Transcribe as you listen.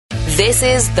This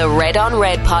is the Red on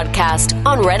Red podcast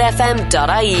on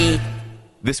redfm.ie.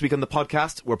 This week on the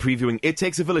podcast, we're previewing It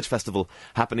Takes a Village Festival,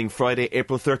 happening Friday,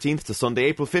 April 13th to Sunday,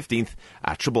 April 15th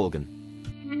at Trabolgan.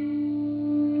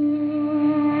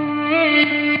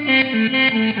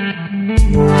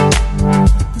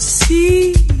 The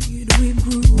seed we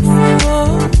grew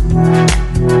from,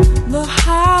 the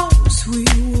house we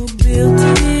were built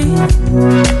in,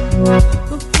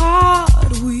 the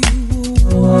part we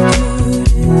were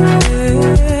watered in,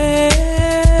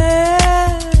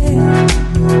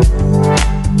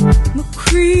 the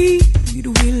creed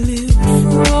we lived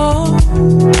from,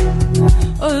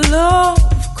 a love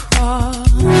chronicle.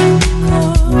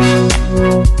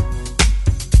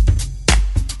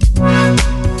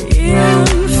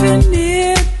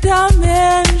 Infinite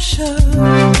dimension.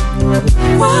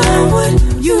 Why would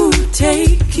you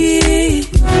take it?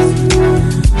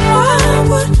 Why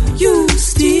would you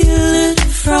steal it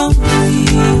from me?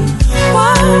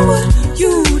 Why would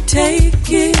you take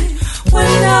it when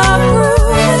I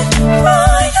prove it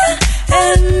mine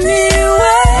anyway?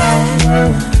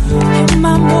 In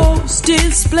my most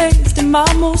displaced, in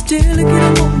my most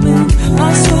delicate moment,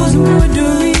 my soul's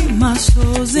embroidery, my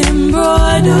soul's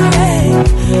embroidery.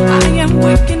 I am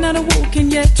waking and awoken,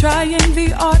 yet trying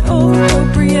the art of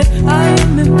appropriate. I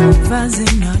am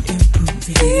improvising, not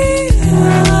improving.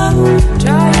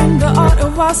 Trying the art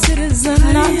of our citizen,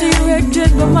 not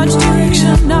directed, but much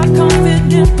direction. Not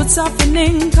confident, but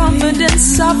softening, confidence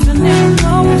softening.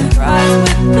 Oh, rise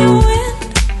with the wind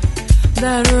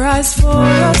that rise for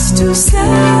us to say.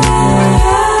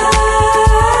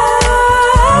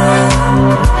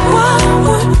 Why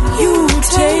would you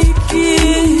take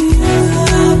it?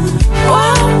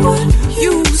 Why would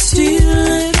you steal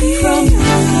it from me?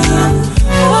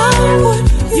 Why would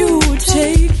you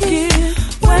take it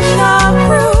when I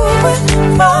prove it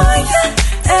mine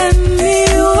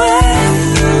anyway?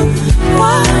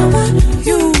 Why would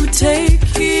you take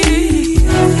it?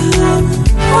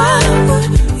 Why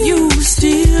would you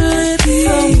steal it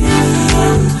from me?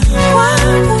 Why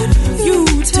would you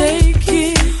take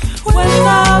it when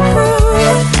I prove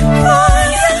it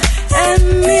mine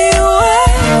anyway?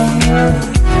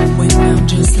 Wait now,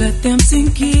 just let them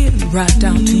sink in, right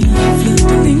down to my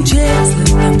flittering chest. Let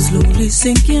them slowly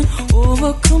sink in,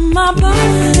 overcome my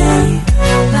body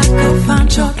like a fine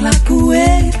chalk, like a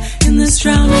wave in this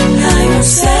drowning night of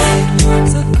say,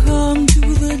 succumb to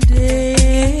the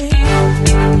day.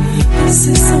 This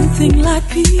is something like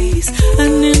peace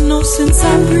and innocence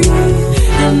I breathe,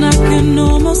 and I can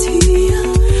almost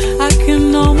heal, I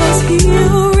can almost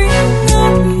heal. Ring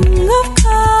of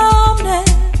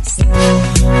calmness,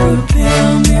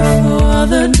 prepare me for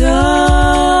the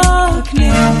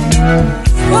darkness.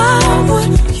 Why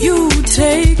would you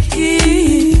take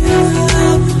it?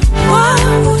 Why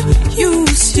would you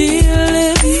steal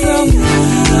it from me?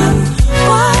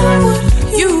 Why would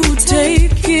you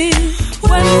take it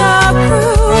when I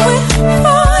prove it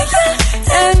mine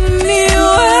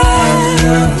anyway?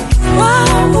 Why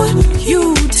would you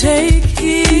take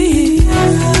it?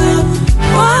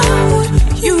 Why would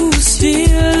you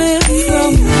steal it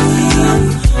from me?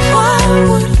 Why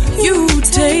would you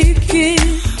take it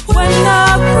when I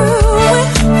prove it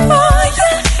mine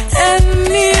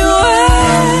anyway?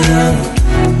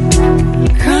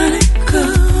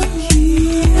 Chronicle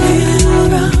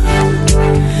hero,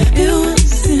 it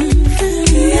was infinite.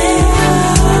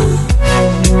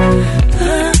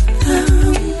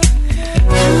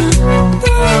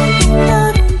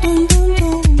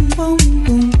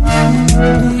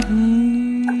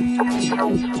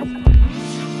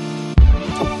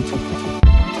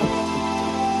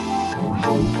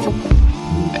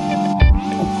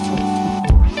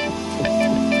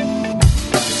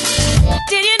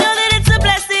 Did you know that it's a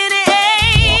blessing to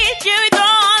age? You throw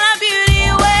all our beauty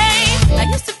away. I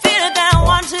used to feel it, then I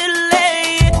wanted to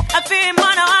lay it. I fear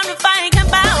more now, I'm defiant, can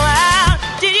bow out.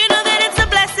 Did you know that it's a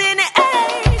blessing to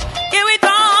age? Yeah, we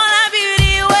throw all our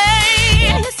beauty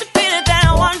away. I used to feel it, then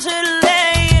I wanted to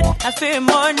lay it. I fear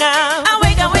more now. I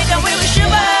wake up, we will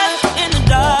shiver in the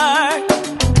dark.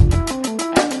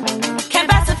 Can't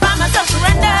pacify myself,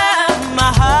 surrender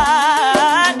my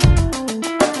heart.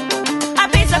 I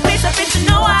face to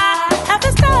know I have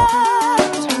to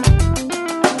start.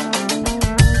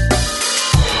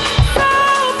 So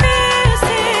this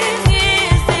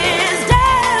is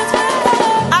dance.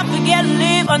 I forget to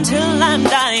live until I'm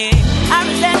dying. I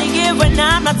resent to give when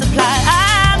I'm not supplied.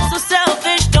 I'm so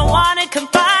selfish, don't want it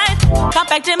confined.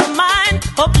 Compact in my mind,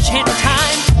 hope to change the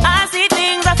time. I see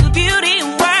things, I feel beauty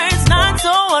in words, not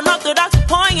so unorthodox,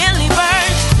 poignantly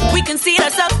versed. We concede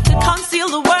ourselves to conceal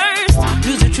the worst.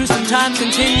 Lose the truth sometimes,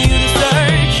 continue to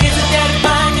search. Is it there to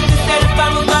find? Is it there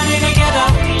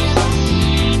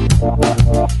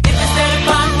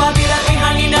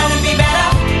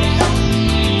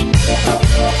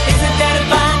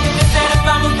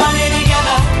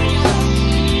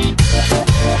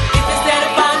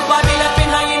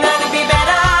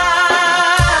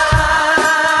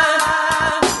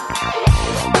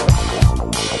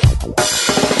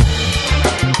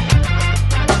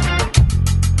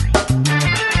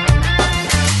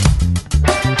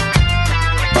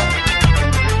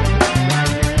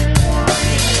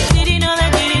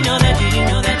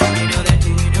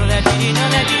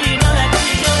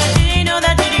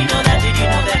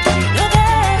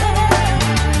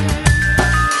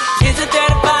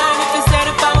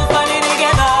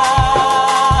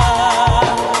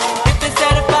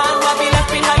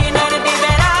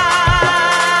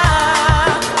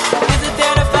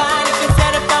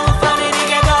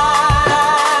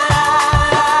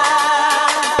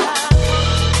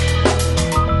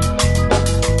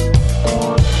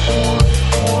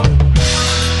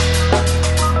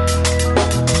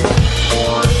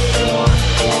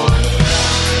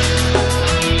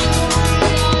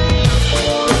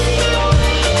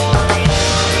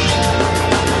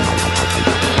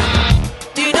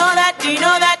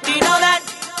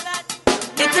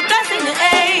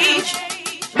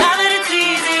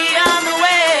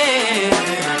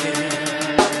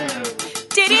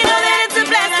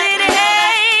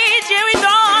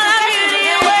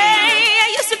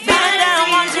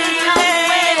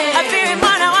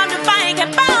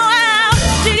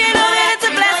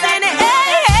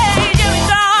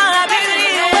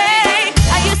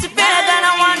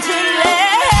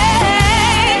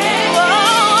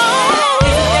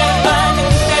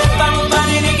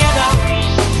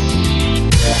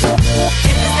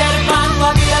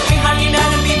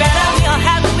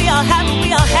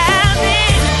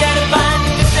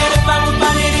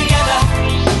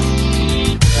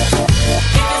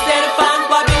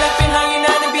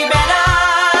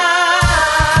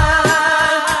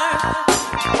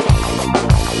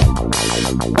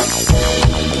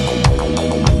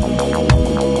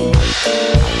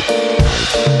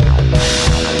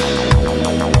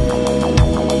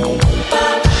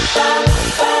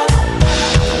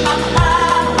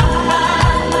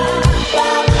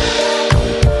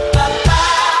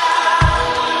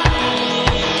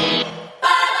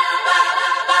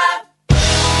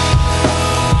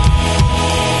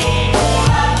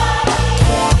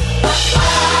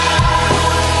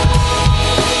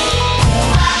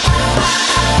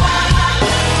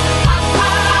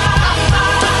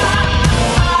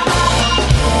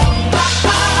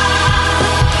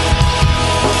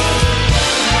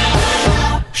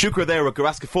Shookrah there with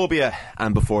Gerascophobia,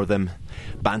 and before them,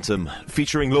 Bantum,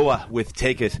 featuring LOAH with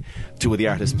Take It, two of the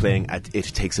artists playing at It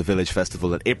Takes a Village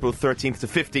Festival at April 13th to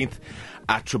 15th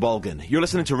at Trabolgan. You're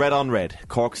listening to Red on Red,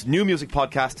 Cork's new music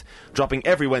podcast, dropping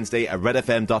every Wednesday at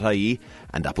redfm.ie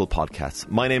and Apple Podcasts.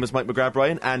 My name is Mike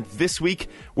McGrath-Bryan, and this week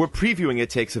we're previewing It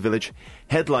Takes a Village,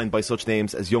 headlined by such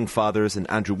names as Young Fathers and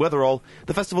Andrew Weatherall.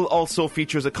 The festival also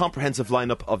features a comprehensive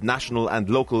lineup of national and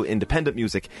local independent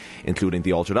music, including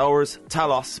The Altered Hours,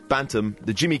 Talos, Bantum,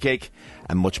 The Jimmy Cake,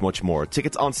 and much, much more.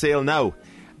 Tickets on sale now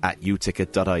at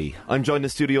uticket.ie. I'm joined in the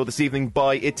studio this evening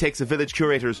by It Takes a Village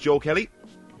curators Joe Kelly.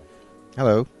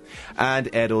 Hello.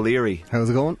 And Ed O'Leary. How's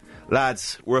it going?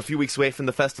 Lads, we're a few weeks away from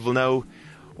the festival now.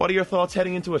 What are your thoughts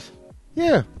heading into it?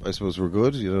 Yeah, I suppose we're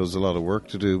good. You know, there's a lot of work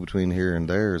to do between here and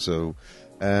there. So,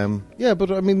 yeah, but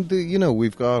I mean,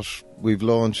 we've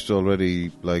launched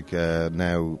already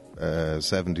now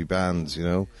 70 bands,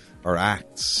 or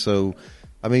acts. So,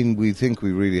 I mean, we think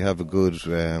we really have a good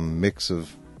mix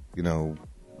of,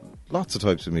 lots of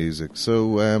types of music.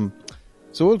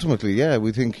 So ultimately, yeah,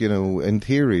 we think, in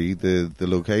theory, the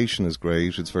location is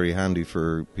great. It's very handy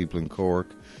for people in Cork.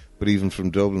 But even from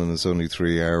Dublin, it's only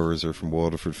 3 hours, or from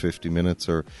Waterford, 50 minutes.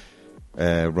 Or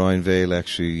Ryan Vale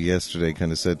actually yesterday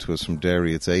kind of said to us from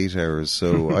Derry, it's 8 hours.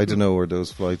 So I don't know, are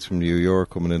those flights from New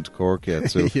York coming into Cork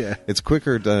yet? So yeah. It's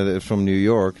quicker from New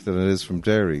York than it is from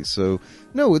Derry. So,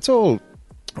 no, it's all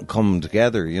come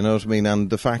together, you know what I mean? And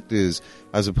the fact is,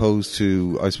 as opposed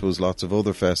to, I suppose, lots of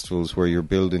other festivals where you're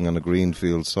building on a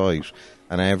greenfield site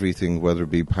and everything, whether it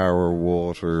be power,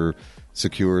 water,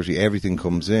 security, everything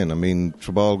comes in. I mean,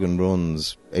 Trabolgan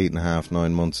runs 8.5,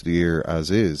 9 months of the year as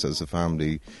a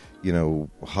family,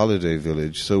 holiday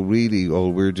village. So really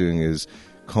all we're doing is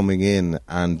coming in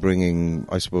and bringing,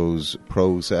 I suppose,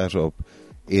 pro setup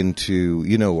into,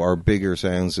 our bigger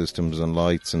sound systems and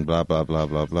lights and blah, blah, blah,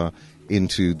 blah, blah,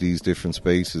 into these different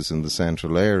spaces in the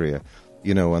central area,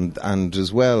 and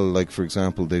as well, like, for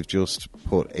example, they've just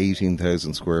put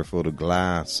 18,000 square foot of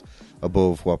glass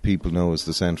above what people know as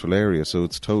the central area, so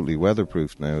it's totally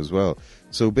weatherproof now as well.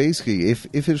 So basically, if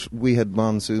we had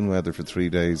monsoon weather for 3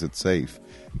 days, it's safe.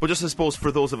 But just, I suppose,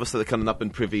 for those of us that have kind of not been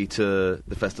privy to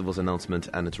the festival's announcement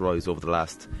and its rise over the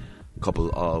last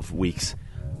couple of weeks,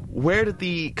 where did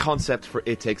the concept for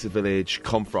It Takes a Village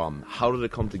come from? How did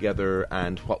it come together,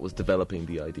 and what was developing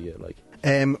the idea like?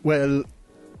 Well,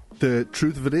 the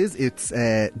truth of it is, it's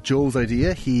Joe's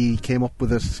idea. He came up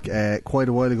with it quite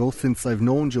a while ago. Since I've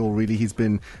known Joe, really, he's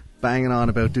been banging on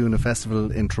about doing a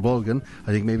festival in Trabolgan.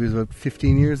 I think maybe it was about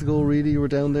 15 years ago, really, you were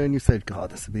down there and you said,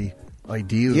 God, this would be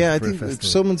ideal yeah, for I a think festival.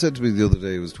 Someone said to me the other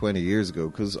day it was 20 years ago,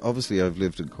 because obviously I've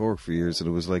lived in Cork for years and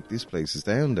it was like, this place is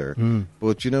down there.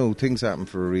 But things happen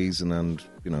for a reason, and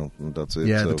and that's it.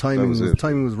 Yeah, so the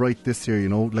timing was right this year.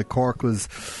 Like, Cork was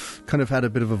kind of had a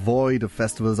bit of a void of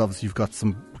festivals. Obviously you've got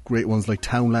some great ones like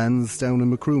Townlands down in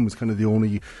Macroom is kind of the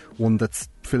only one that's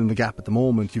filling the gap at the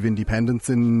moment. You've Independence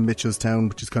in Mitchellstown,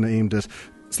 which is kind of aimed at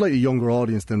slightly younger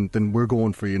audience than we're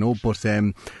going for, but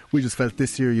we just felt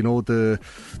this year, the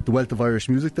wealth of Irish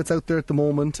music that's out there at the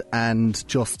moment, and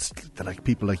just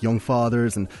people like Young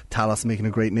Fathers and Talos making a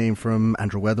great name for him.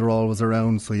 Andrew Weatherall was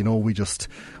around, so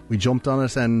we jumped on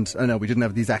it, and I know we didn't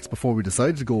have these acts before we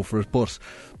decided to go for it, but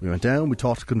we went down, we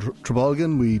talked to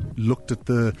Trabolgan, we looked at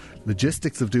the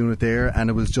logistics of doing it there, and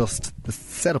it was just, the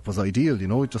setup was ideal,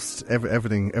 just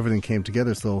everything came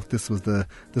together, so this was the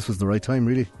right time,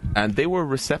 really. And they were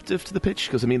receptive to the pitch,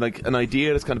 because I mean, like, an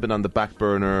idea that's kind of been on the back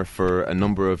burner for a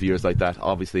number of years like that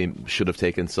obviously should have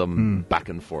taken some back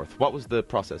and forth. What was the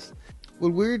process?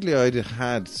 Well, weirdly, I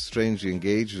had strangely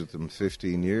engaged with them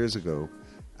 15 years ago,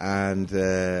 and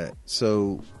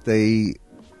so they,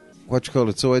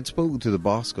 so I'd spoken to the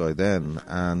boss guy then,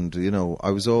 and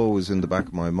I was always in the back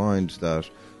of my mind that,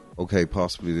 okay,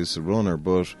 possibly this is a runner,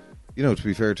 but to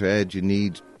be fair to Ed, you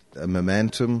need a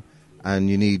momentum,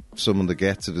 and you need someone that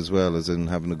gets it as well, as in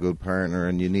having a good partner,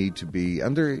 and you need to be,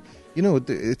 and there,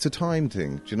 it's a time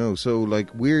thing, so like,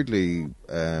 weirdly,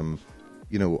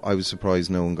 I was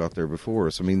surprised no one got there before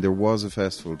us. I mean, there was a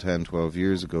festival 10, 12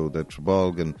 years ago that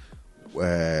Trabolgan,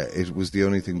 it was the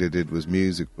only thing they did was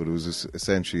music, but it was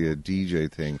essentially a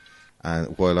DJ thing,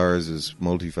 and while ours is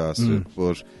multifaceted,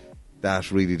 but that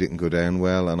really didn't go down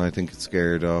well, and I think it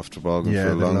scared off Trabolgan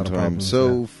for a long time.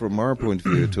 So from our point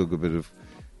of view, it took a bit of,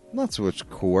 not so much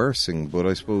coercing, but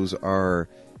I suppose our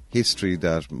history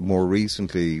that more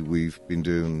recently we've been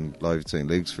doing live at St.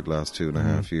 Luke's for the last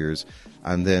 2.5 years,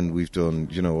 and then we've done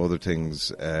other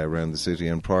things around the city,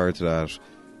 and prior to that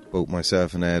both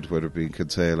myself and Ed, whether it be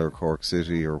Kinsale or Cork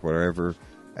City or wherever,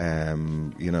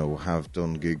 have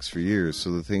done gigs for years.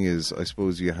 So the thing is, I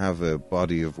suppose you have a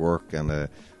body of work and a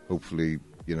hopefully,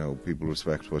 people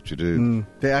respect what you do.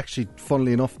 They actually,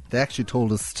 funnily enough,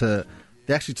 told us to.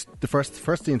 The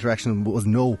first interaction was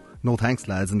no thanks,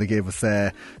 lads, and they gave us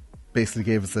basically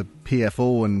gave us a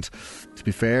PFO. And to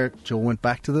be fair, Joe went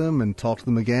back to them and talked to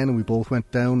them again, and we both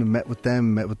went down and met with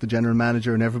the general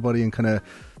manager and everybody, and kind of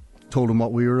told them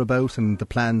what we were about and the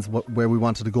plans, where we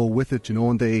wanted to go with it,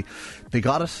 and they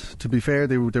got it. To be fair,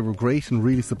 they were great and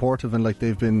really supportive, and like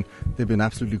they've been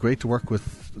absolutely great to work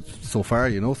with so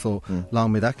far, so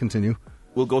long may that continue.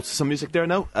 We'll go to some music there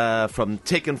now,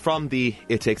 taken from the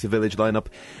It Takes a Village lineup.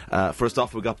 First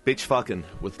off, we got Falcon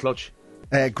with Clutch.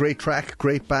 Great track,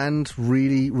 great band,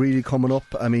 really, really coming up.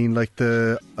 I mean, I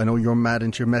know you're mad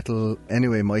into your metal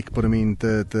anyway, Mike, but I mean,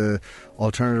 the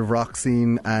alternative rock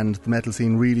scene and the metal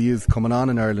scene really is coming on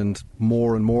in Ireland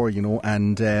more and more,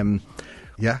 and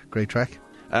great track.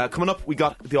 Coming up, we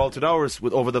got The Altered Hours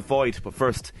with Over the Void, but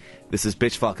first, this is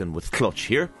Falcon with Clutch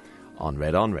here on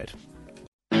Red on Red.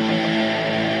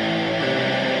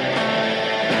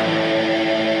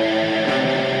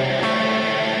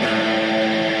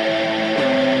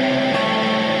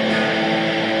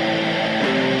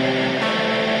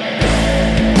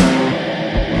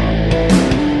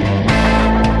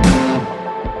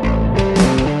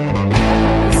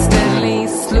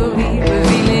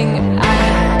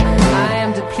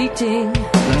 What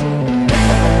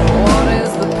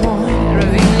is the point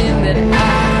revealing that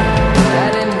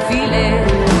I didn't feel it?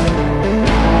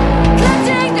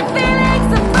 Clutching the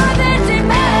feelings of further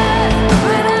demands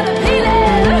without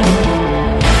appealing.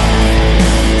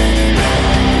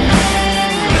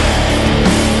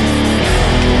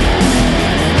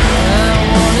 I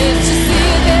wanted to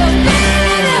see them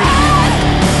in the eyes,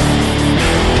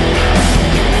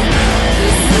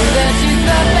 just so that you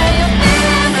thought that your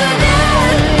feelings were dead.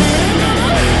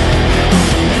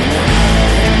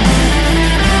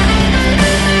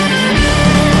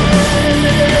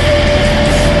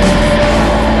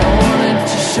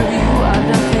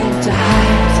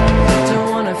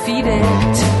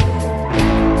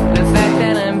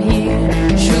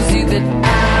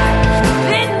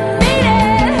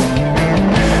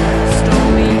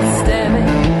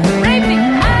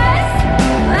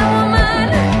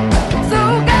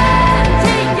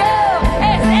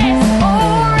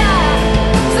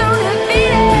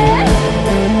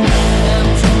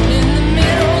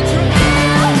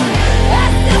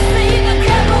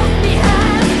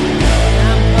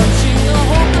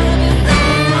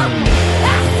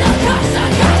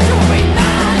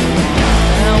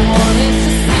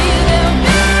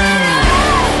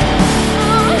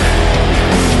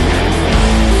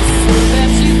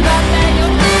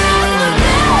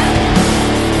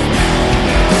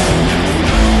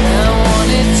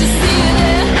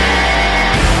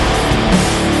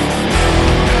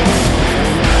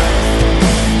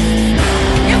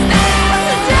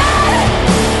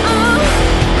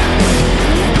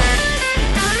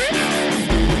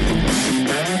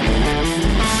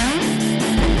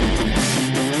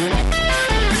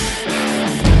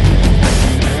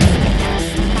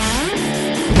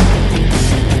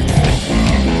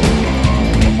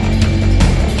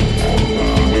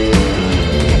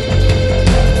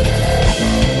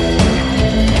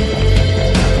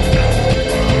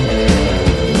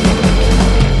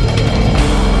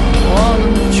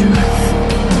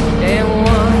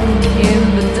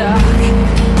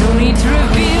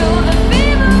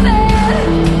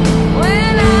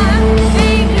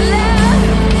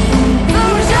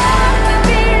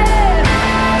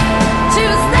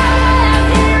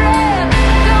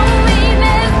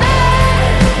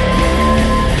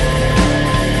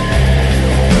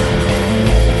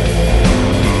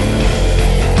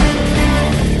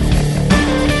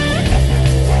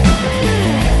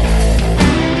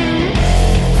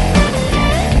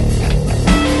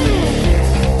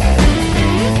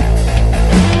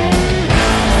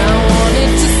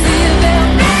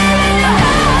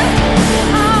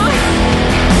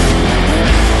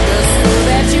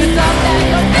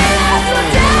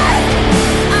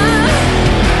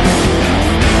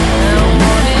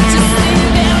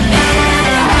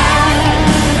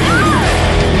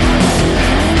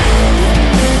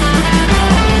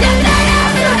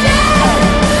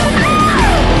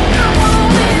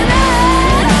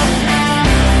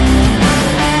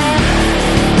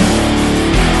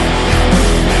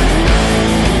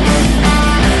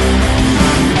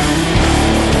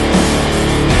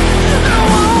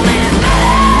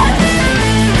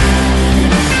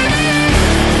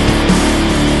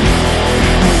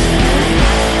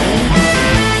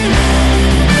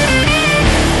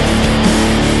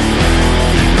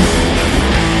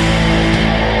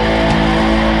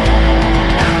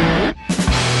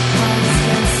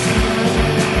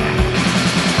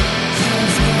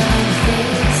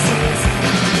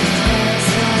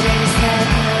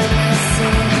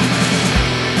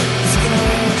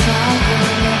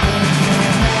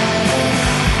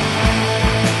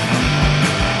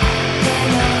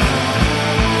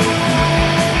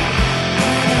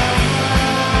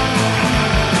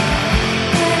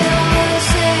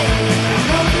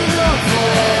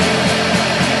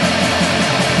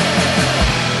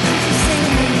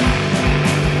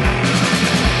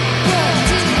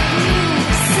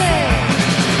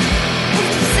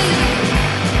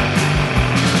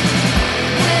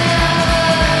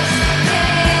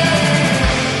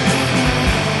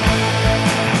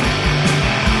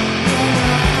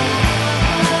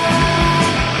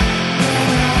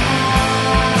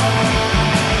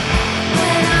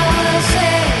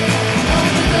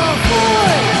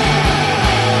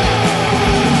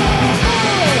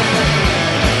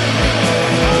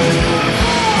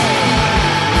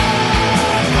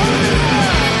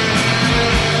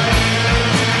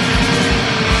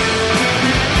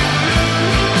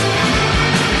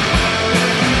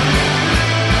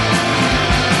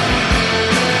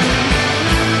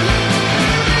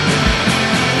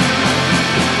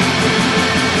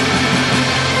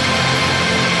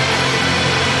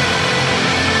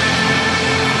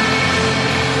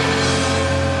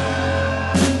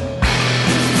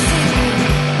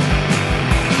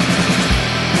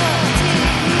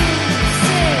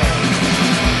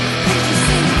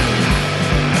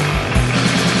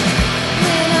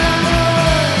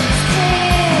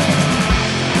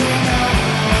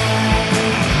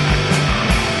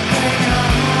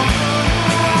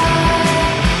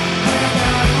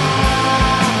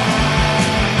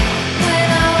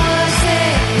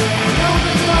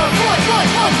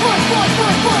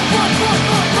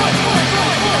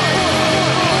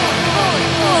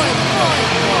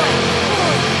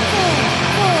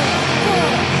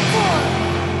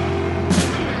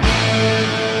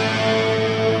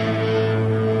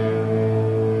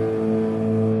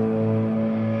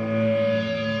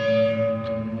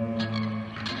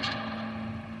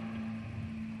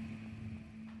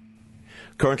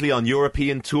 Currently on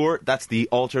European tour, that's the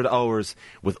Altered Hours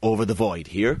with Over the Void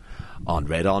here on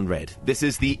Red on Red. This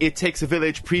is the It Takes a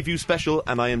Village preview special,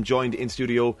 and I am joined in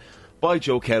studio by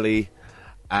Joe Kelly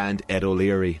and Ed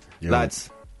O'Leary. Yo. Lads,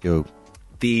 Yo.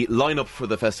 the lineup for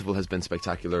the festival has been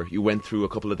spectacular. You went through a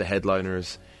couple of the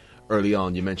headliners early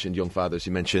on. You mentioned Young Fathers,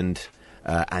 you mentioned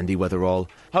Andy Weatherall.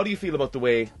 How do you feel about the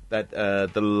way that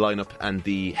the lineup and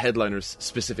the headliners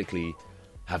specifically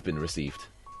have been received?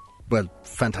 Well,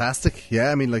 fantastic.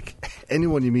 Yeah, I mean, like,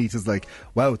 anyone you meet is like,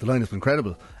 wow, the lineup's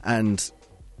incredible. And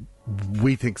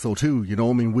we think so too, you know.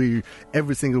 I mean,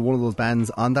 every single one of those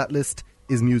bands on that list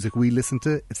is music we listen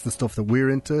to. It's the stuff that we're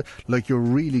into. Like, you're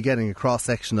really getting a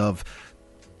cross-section of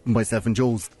myself and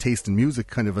Joe's taste in music,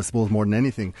 kind of, I suppose, more than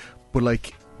anything. But,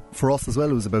 like, for us as well,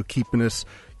 it was about keeping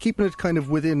it kind of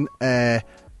within a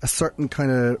certain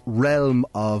kind of realm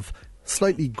of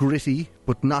slightly gritty,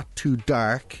 but not too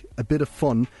dark, a bit of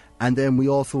fun. And then we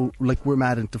also, like, we're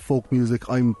mad into folk music.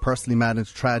 I'm personally mad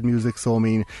into trad music. So, I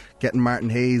mean, getting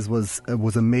Martin Hayes was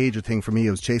a major thing for me.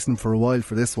 I was chasing him for a while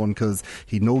for this one because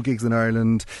he'd no gigs in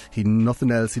Ireland. He'd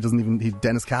nothing else.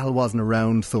 Dennis Cahill wasn't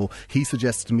around. So he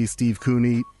suggested to me Steve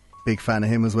Cooney. Big fan of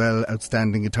him as well.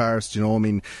 Outstanding guitarist, you know. I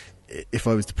mean, if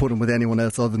I was to put him with anyone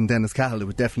else other than Dennis Cahill, it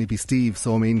would definitely be Steve.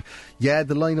 So, I mean, yeah,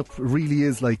 the lineup really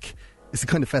is like, it's the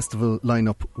kind of festival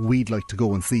lineup we'd like to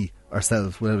go and see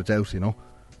ourselves, without a doubt, you know.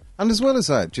 And as well as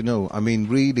that, you know, I mean,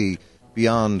 really,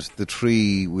 beyond the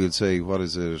three, we'll say, what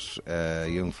is it,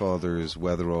 Young Fathers,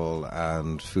 Weatherall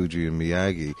and Fuji and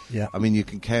Miyagi. Yeah. I mean, you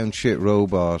can count Shit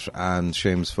Robot and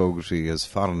Seamus Fogarty as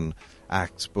foreign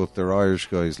acts, but they're Irish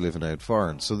guys living out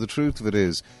foreign. So the truth of it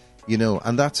is, you know,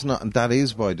 and that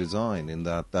is by design, in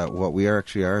that what we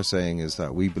actually are saying is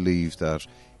that we believe that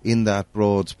in that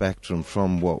broad spectrum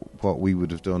from what we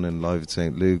would have done in Live at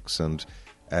St. Luke's and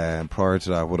prior to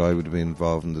that, what I would have been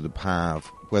involved in the PAV,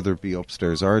 whether it be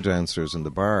upstairs or downstairs in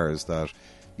the bars, that,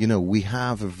 you know, we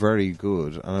have a very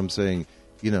good, and I'm saying,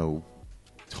 you know,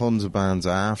 tons of bands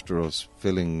after us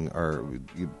filling or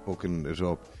booking it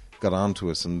up got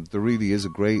onto us, and there really is a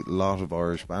great lot of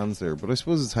Irish bands there, but I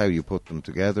suppose it's how you put them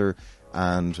together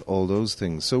and all those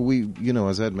things. So we, you know,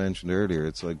 as Ed mentioned earlier,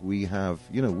 it's like we have,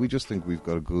 you know, we just think we've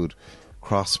got a good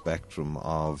cross spectrum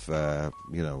of,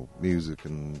 you know, music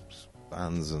and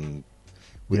bands, and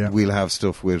we'll have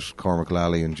stuff with Cormac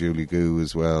Lally and Julie Goo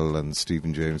as well, and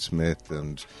Stephen James Smith,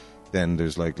 and then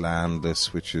there's like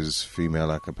Landless, which is female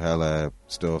a cappella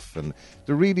stuff, and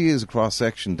there really is a cross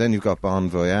section. Then you've got Bon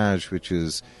Voyage, which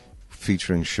is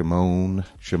featuring Shimon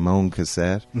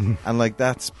Cassette, and like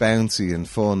that's bouncy and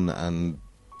fun and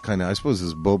kind of, I suppose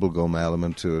there's a bubblegum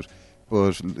element to it.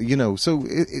 But, you know, so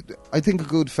I think a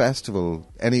good festival,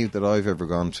 any that I've ever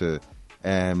gone to,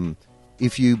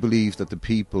 if you believe that the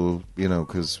people, you know,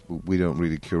 because we don't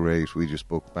really curate, we just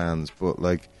book bands, but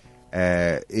like,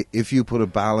 if you put a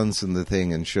balance in the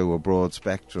thing and show a broad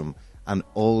spectrum, and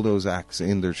all those acts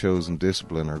in their chosen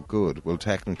discipline are good, well,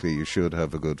 technically you should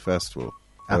have a good festival.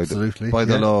 Absolutely. By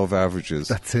the law of averages.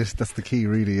 That's it. That's the key,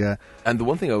 really, yeah. And the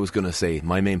one thing I was going to say,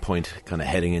 my main point kind of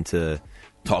heading into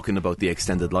talking about the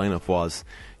extended lineup was,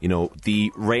 you know, the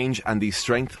range and the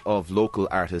strength of local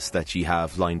artists that you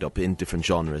have lined up in different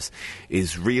genres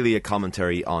is really a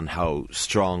commentary on how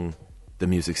strong the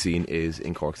music scene is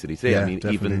in Cork City today. Yeah, I mean,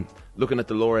 definitely. even looking at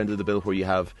the lower end of the bill where you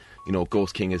have, you know,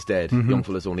 Ghost King is Dead, young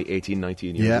fella's only 18,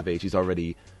 19 years of age, he's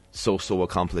already so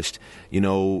accomplished. You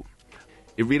know,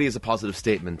 it really is a positive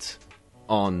statement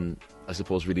on, I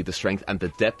suppose, really the strength and the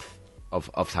depth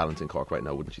of talent in Cork right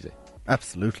now, wouldn't you say?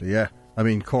 Absolutely, yeah. I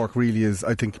mean, Cork really is,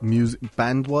 I think,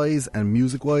 band-wise and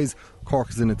music-wise, Cork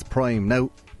is in its prime. Now,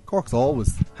 Cork's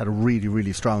always had a really,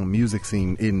 really strong music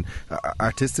scene in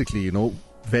artistically, you know.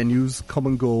 Venues come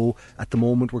and go. At the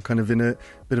moment, we're kind of in a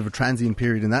bit of a transient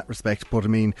period in that respect. But I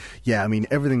mean, yeah, I mean,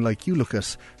 everything, like, you look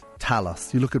at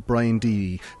Talos, you look at Brian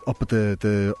D up at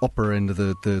the upper end of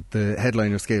the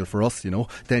headliner scale for us, you know.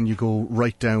 Then you go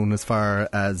right down as far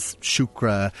as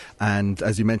Shookrah, and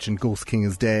as you mentioned, Ghost King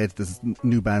is Dead. There's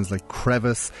new bands like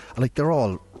Crevice. Like, they're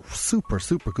all super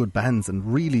good bands,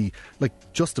 and really,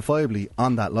 like, justifiably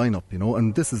on that lineup, you know.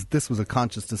 And this was a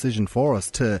conscious decision for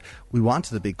us. We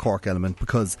wanted a big Cork element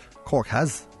because Cork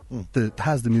has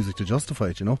the music to justify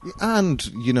it, you know. And,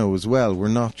 you know, as well, we're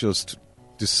not just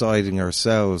deciding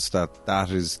ourselves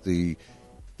that is the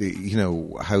you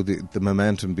know, how the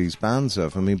momentum these bands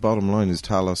have. I mean, bottom line is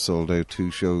Talos sold out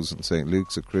 2 shows in St.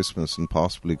 Luke's at Christmas and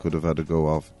possibly could have had to go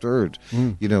off a third.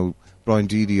 You know, Brian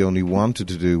Deedy only wanted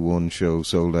to do one show,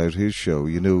 sold out his show.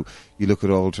 You know, you look at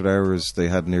Altered Hours, they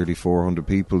had nearly 400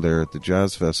 people there at the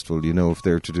Jazz Festival. You know, if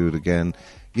they're to do it again,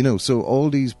 you know, so all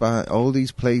these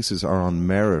places are on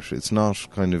merit. It's not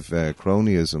kind of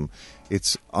cronyism.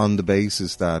 It's on the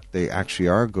basis that they actually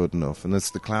are good enough. And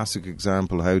it's the classic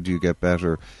example, how do you get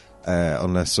better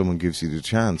unless someone gives you the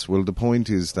chance? Well, the point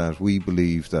is that we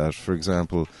believe that, for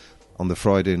example, on the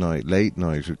Friday night, late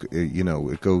night, you know,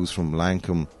 it goes from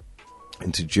Lankum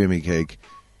into Jimmy Cake,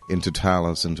 into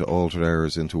Talos, into Altered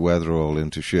Hours, into Weatherall,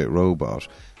 into Shit Robot.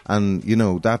 And, you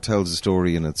know, that tells a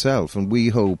story in itself. And we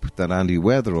hope that Andy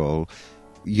Weatherall,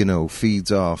 you know,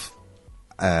 feeds off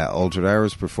Altered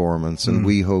Hours performance. And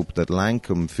we hope that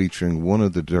Lankum, featuring one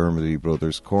of the Dermody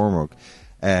brothers, Cormac,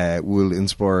 will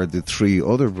inspire the three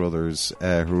other brothers who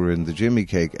are in the Jimmy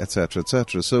Cake, etc.,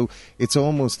 etc. So it's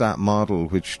almost that model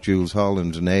which Jules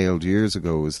Holland nailed years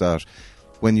ago, is that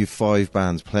when you've 5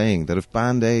 bands playing, that if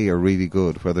band A are really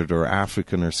good, whether they're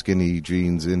African or skinny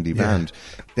jeans indie band,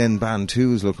 then band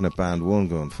 2 is looking at band 1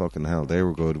 going, fucking hell, they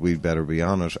were good, we'd better be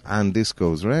on it. And this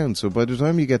goes around. So by the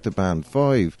time you get to band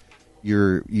 5,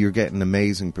 you're getting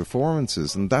amazing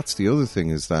performances. And that's the other thing,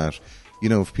 is that, you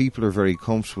know, if people are very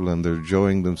comfortable and they're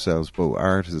enjoying themselves, both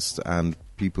artists and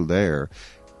people there,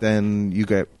 then you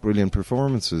get brilliant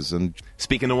performances. And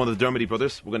speaking of one of the Dermody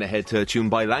brothers, we're going to head to a tune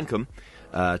by Lankum,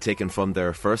 taken from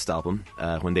their first album,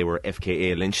 when they were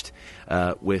FKA lynched,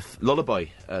 with Lullaby,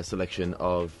 a selection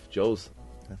of Joe's.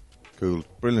 Cool.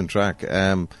 Brilliant track.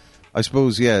 I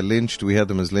suppose, lynched, we had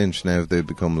them as lynched, now they've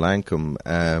become Lankum.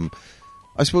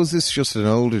 I suppose this is just an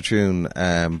older tune,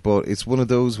 but it's one of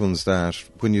those ones that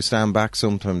when you stand back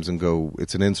sometimes and go,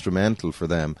 it's an instrumental for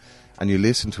them, and you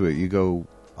listen to it, you go,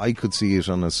 I could see it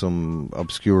on some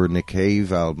obscure Nick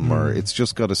Cave album, or it's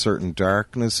just got a certain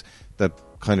darkness that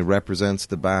kind of represents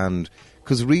the band.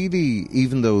 Because really,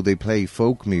 even though they play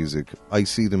folk music, I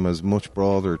see them as much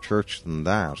broader church than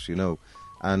that, you know.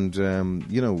 And,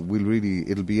 you know,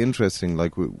 it'll be interesting,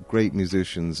 like with great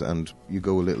musicians, and you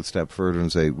go a little step further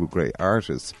and say, with great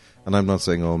artists. And I'm not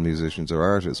saying all musicians are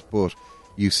artists, but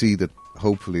you see that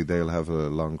hopefully they'll have a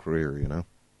long career, you know.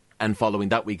 And following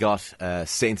that, we got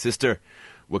Saint Sister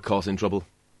with Causing Trouble.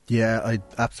 Yeah, I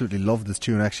absolutely love this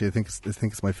tune, actually. I think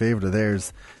it's my favourite of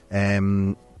theirs.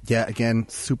 Again,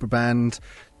 super band,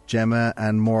 Gemma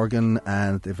and Morgan,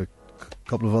 and they've a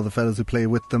couple of other fellas who play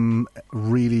with them,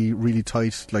 really, really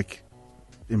tight, like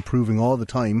improving all the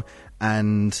time,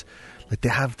 and like they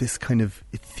have this kind of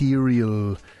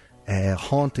ethereal,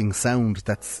 haunting sound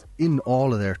that's in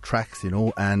all of their tracks, you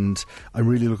know. And I'm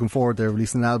really looking forward. They're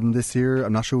releasing an album this year.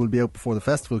 I'm not sure we'll be out before the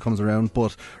festival comes around,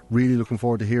 but really looking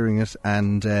forward to hearing it.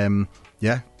 And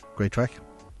great track.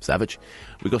 Savage.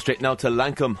 We go straight now to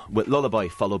Lankum with Lullaby,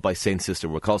 followed by Saint Sister.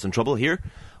 We're Causing Trouble here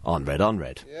on Red on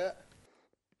Red. Yeah.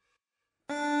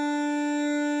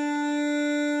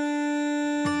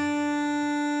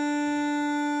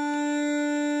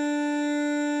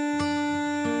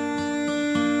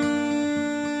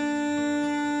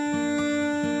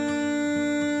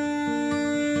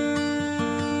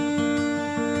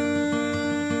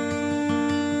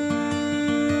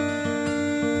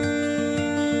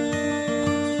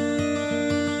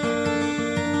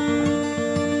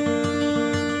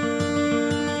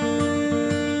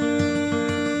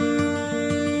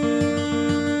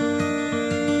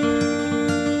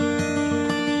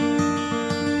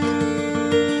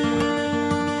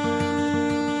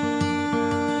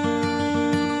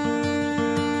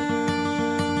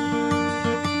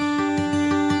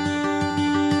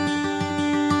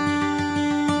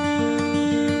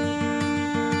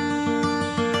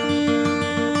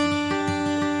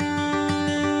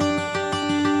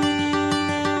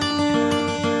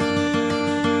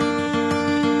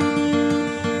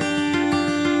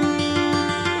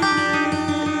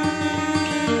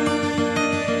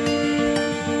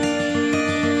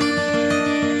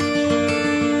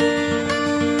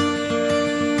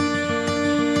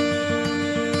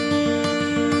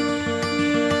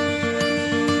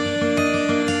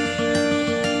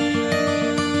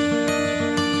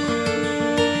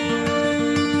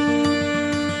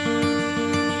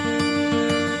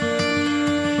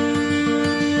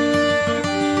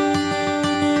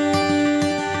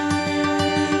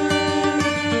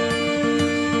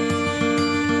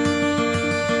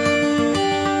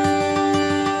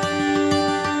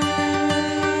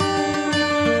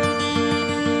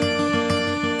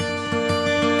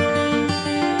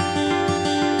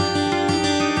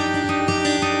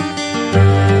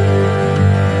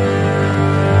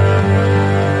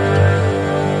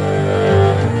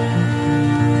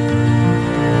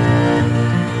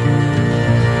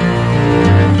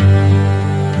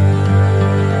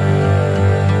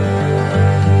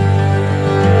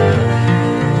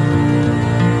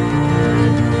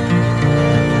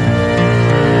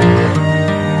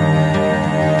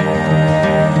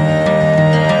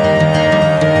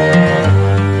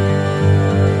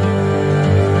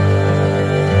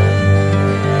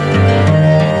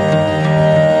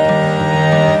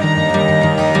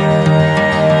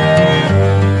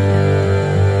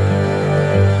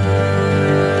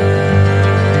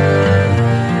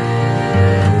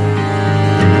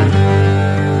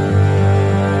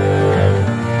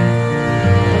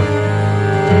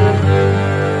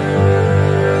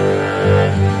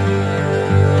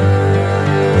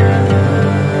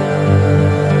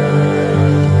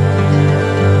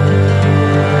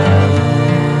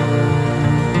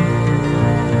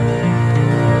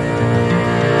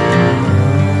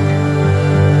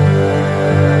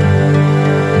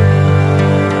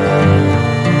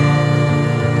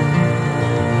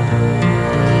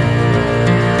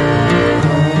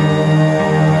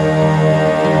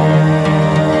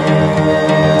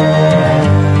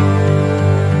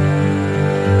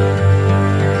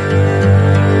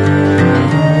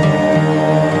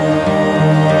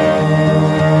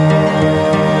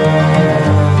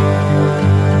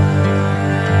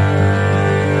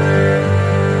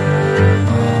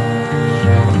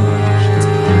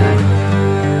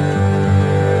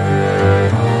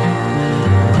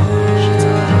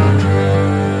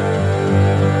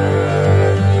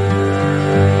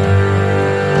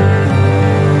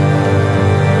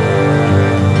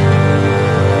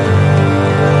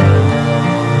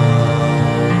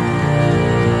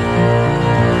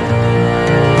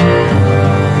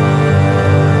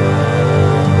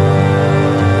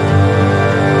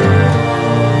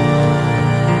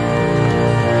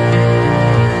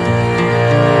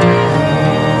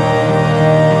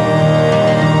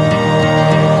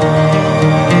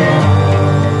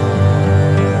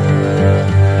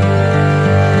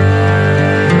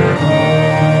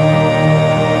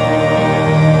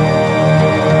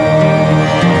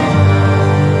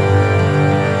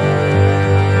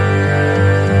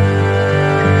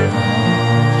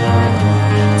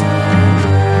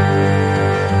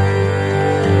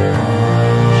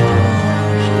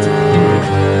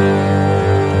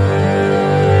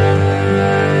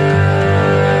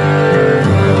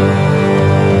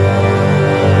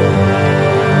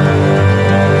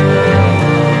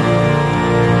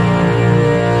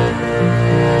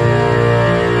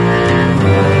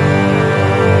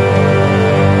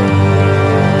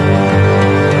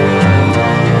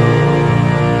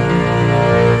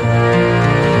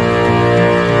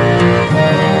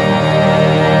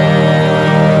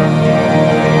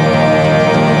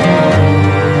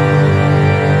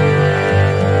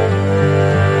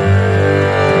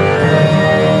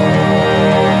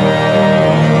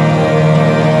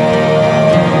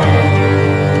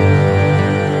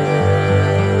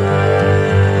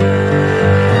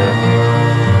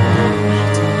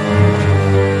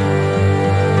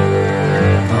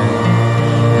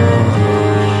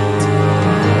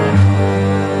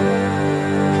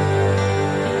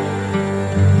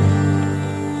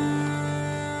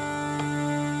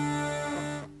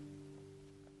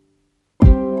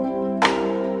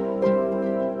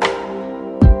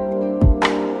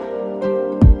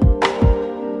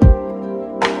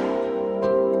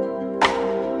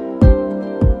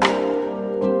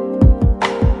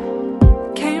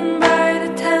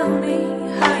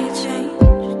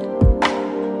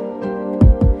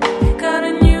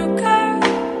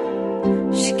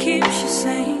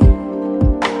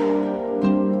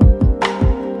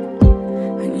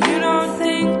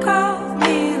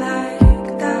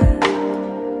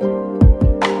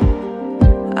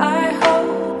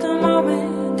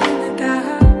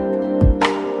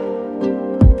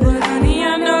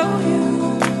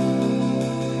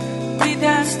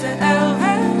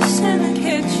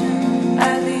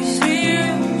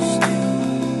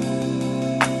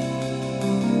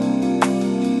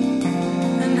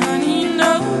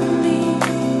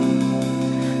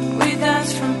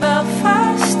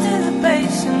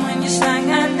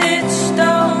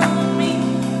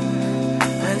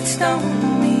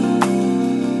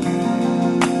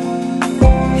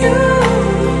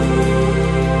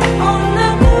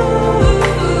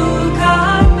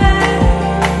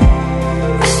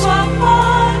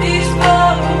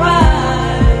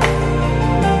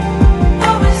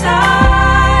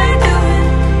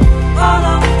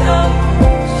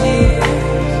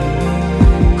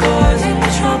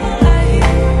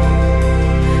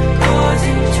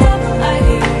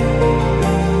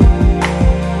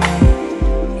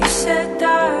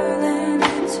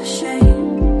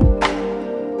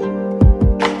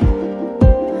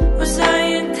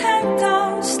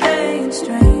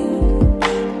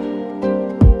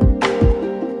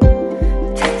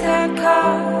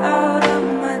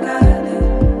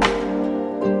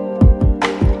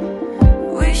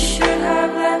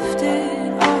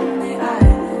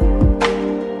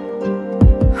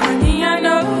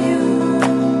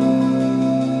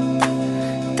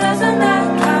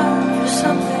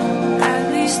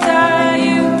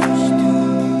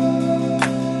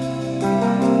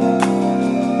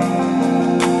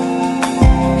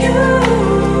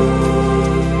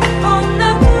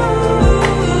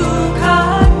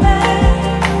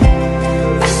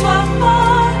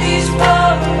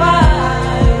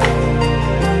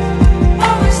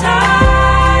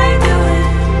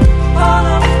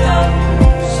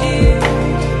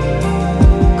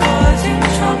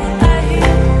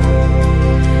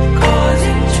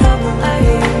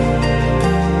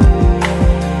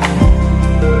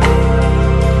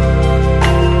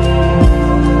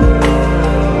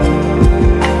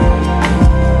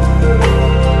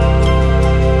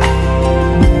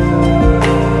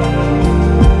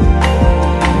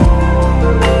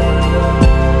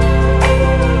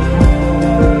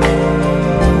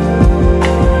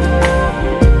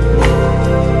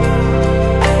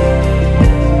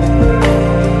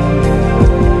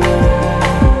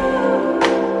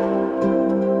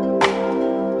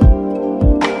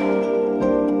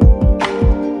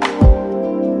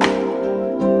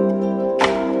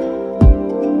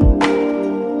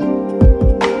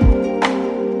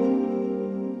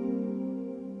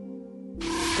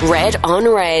 Red on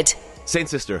Red. Saint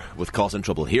Sister with Causing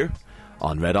Trouble here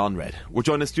on Red on Red. We're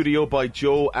joined in studio by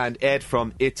Joe and Ed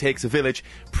from It Takes a Village,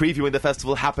 previewing the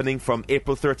festival happening from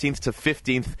April 13th to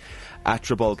 15th at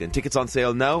Trabolgan. Tickets on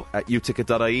sale now at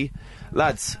uticket.ie.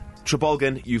 Lads,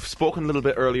 Trabolgan, you've spoken a little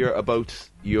bit earlier about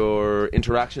your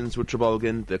interactions with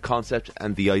Trabolgan, the concept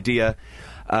and the idea.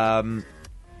 I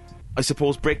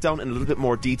suppose break down in a little bit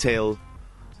more detail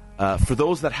for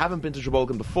those that haven't been to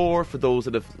Trabolgan before, for those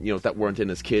that have that weren't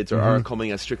in as kids or are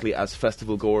coming as strictly as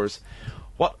festival goers.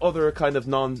 What other kind of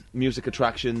non-music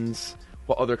attractions,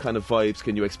 what other kind of vibes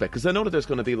can you expect? Because I know that there's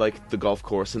going to be like the golf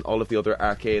course and all of the other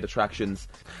arcade attractions.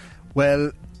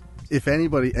 Well, if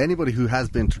anybody who has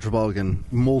been to Trabolgan,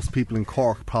 most people in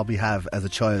Cork probably have as a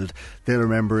child. They'll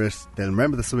remember it. They'll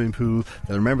remember the swimming pool.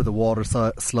 They'll remember the water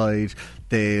slide.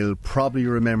 They'll probably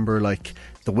remember like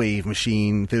the wave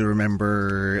machine. They'll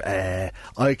remember.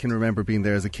 I can remember being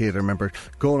there as a kid. I remember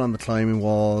going on the climbing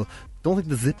wall. Don't think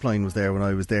the zip line was there when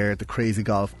I was there. The crazy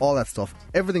golf, all that stuff.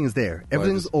 Everything is there.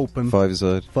 Everything's open.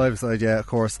 Five-a-side, yeah, of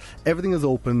course. Everything is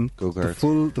open.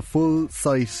 Go-kart. the full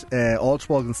site. All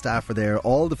Trabolgan staff are there.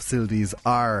 All the facilities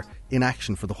are in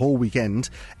action for the whole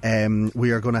weekend. We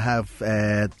are going to have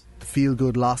the Feel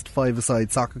Good Lost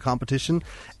Five-a-side soccer competition.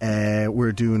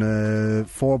 We're doing a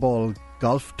 4-ball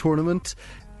golf tournament.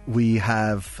 We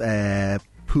have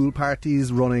pool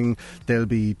parties running. There'll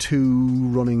be 2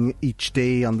 running each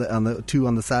day on the 2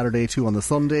 on the Saturday, 2 on the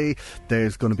Sunday.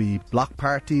 There's going to be block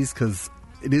parties because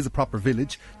it is a proper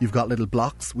village. You've got little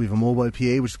blocks. We have a mobile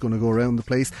PA which is going to go around the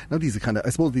place. Now these are I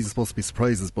suppose these are supposed to be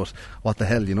surprises, but what the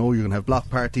hell, you're going to have block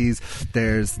parties.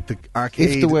 There's the arcade.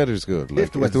 If the weather's good.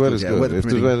 If the weather's good. If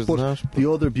the weather's not. The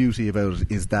other beauty about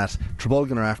it is that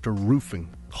Trabolgan are after roofing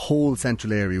whole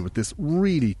central area with this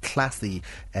really classy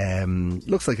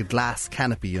looks like a glass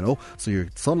canopy, so your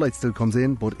sunlight still comes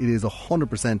in, but it is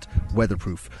 100%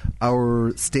 weatherproof.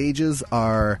 Our stages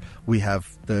are, we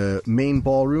have the main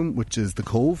ballroom, which is the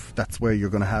Cove. That's where you're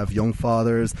going to have Young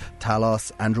Fathers,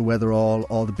 Talos, Andrew Weatherall,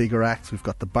 all the bigger acts. We've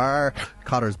got the bar,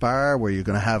 Cotter's Bar, where you're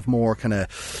going to have more kind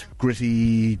of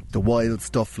gritty, the wild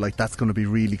stuff. Like that's going to be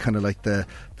really kind of like the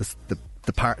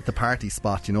party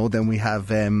spot, Then we have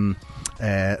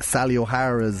Sally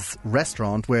O'Hara's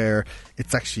restaurant, where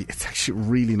it's actually a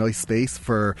really nice space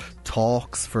for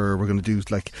talks. We're going to do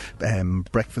like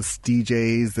breakfast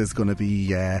DJs. There's going to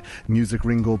be music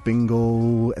Ringo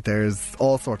Bingo. There's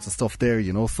all sorts of stuff there,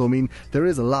 So I mean, there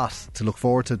is a lot to look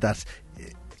forward to that.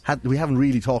 We haven't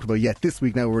really talked about yet. This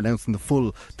week now we're announcing the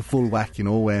full whack,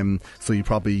 so you'll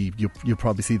probably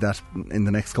see that in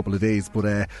the next couple of days, but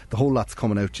the whole lot's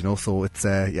coming out, so it's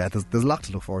there's a lot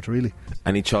to look forward to, really.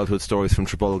 Any childhood stories from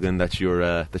Trabolgan that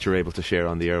you're able to share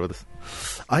on the air with us?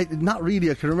 Not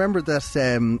really. I can remember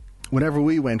that whenever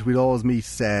we went, we'd always meet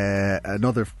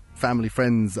another family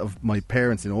friends of my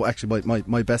parents, actually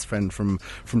my best friend from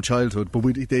childhood, but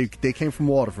they came from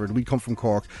Waterford, we come from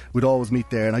Cork, we'd always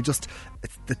meet there, and it's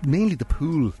mainly the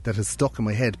pool that has stuck in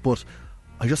my head, but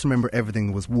I just remember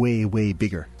everything was way, way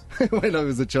bigger when I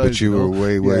was a child. But you were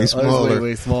way, way smaller. I was way,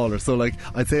 way smaller, so like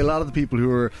I'd say a lot of the people who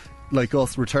are like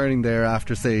us returning there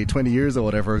after say 20 years or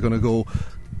whatever are going to go,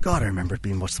 God, I remember it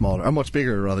being much smaller, or much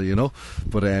bigger rather,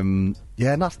 but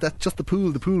not that, just the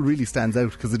pool really stands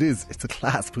out because it's a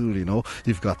class pool,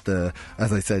 You've got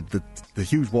as I said, the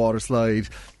huge water slide.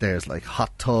 There's like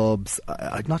hot tubs.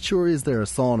 I'm not sure, is there a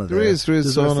sauna there? There is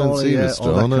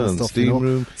sauna and steam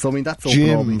room. So I mean, that's open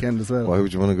all weekend as well. Why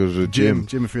would you want to go to the gym?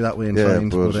 Gym if you're that way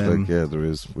inclined. But there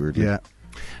is, weirdly. Yeah.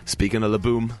 Speaking of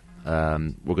Laboom,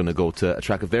 we're going to go to a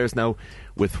track of theirs now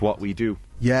with What We Do.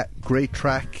 Yeah, great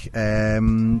track.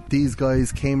 These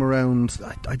guys came around,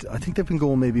 I think they've been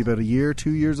going maybe about a year,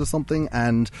 2 years or something,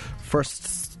 and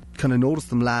first kind of noticed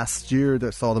them last year.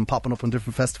 They saw them popping up on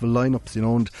different festival lineups,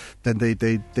 and then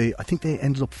they I think they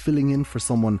ended up filling in for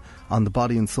someone on the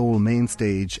Body and Soul main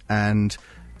stage, and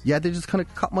yeah, they just kind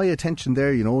of caught my attention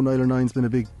there. Niler Nine's been a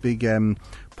big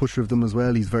pusher of them as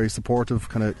well. He's very supportive.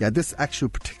 This actual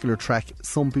particular track,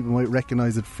 some people might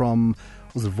recognise it from,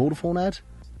 was it a Vodafone ad?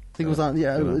 I think it was on.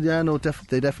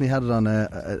 They definitely had it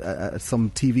on some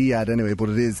TV ad anyway. But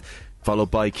it is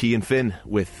followed by Cian Finn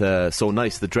with So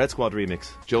Nice, the Dreadsquad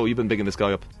remix. Joe, you've been bigging this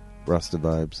guy up. Rasta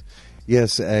vibes.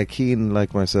 Yes, Cian,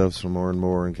 like myself, from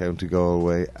Moore in County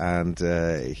Galway, and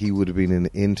he would have been in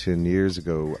Inton years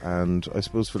ago, and I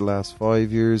suppose for the last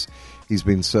 5 years he's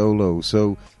been solo.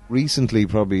 So recently,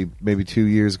 probably maybe 2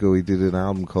 years ago, he did an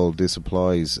album called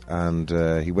Disapplies,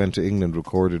 and he went to England,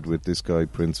 recorded with this guy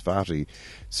Prince Fatty.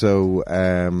 So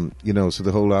so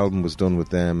the whole album was done with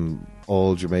them,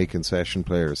 all Jamaican session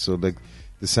players. So like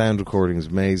The sound recording is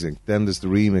amazing. Then there's the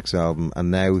remix album, and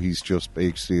now he's just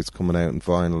basically, it's coming out in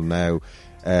vinyl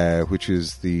now, which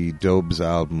is the Dubs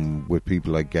album with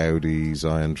people like Gaudi,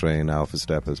 Zion Train, Alpha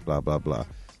Steppers, blah blah blah.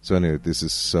 So anyway, this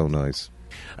is so nice.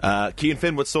 Cian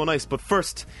Finn with So Nice, but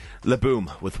first, Le Boom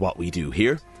with What We Do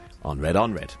here on Red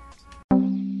on Red.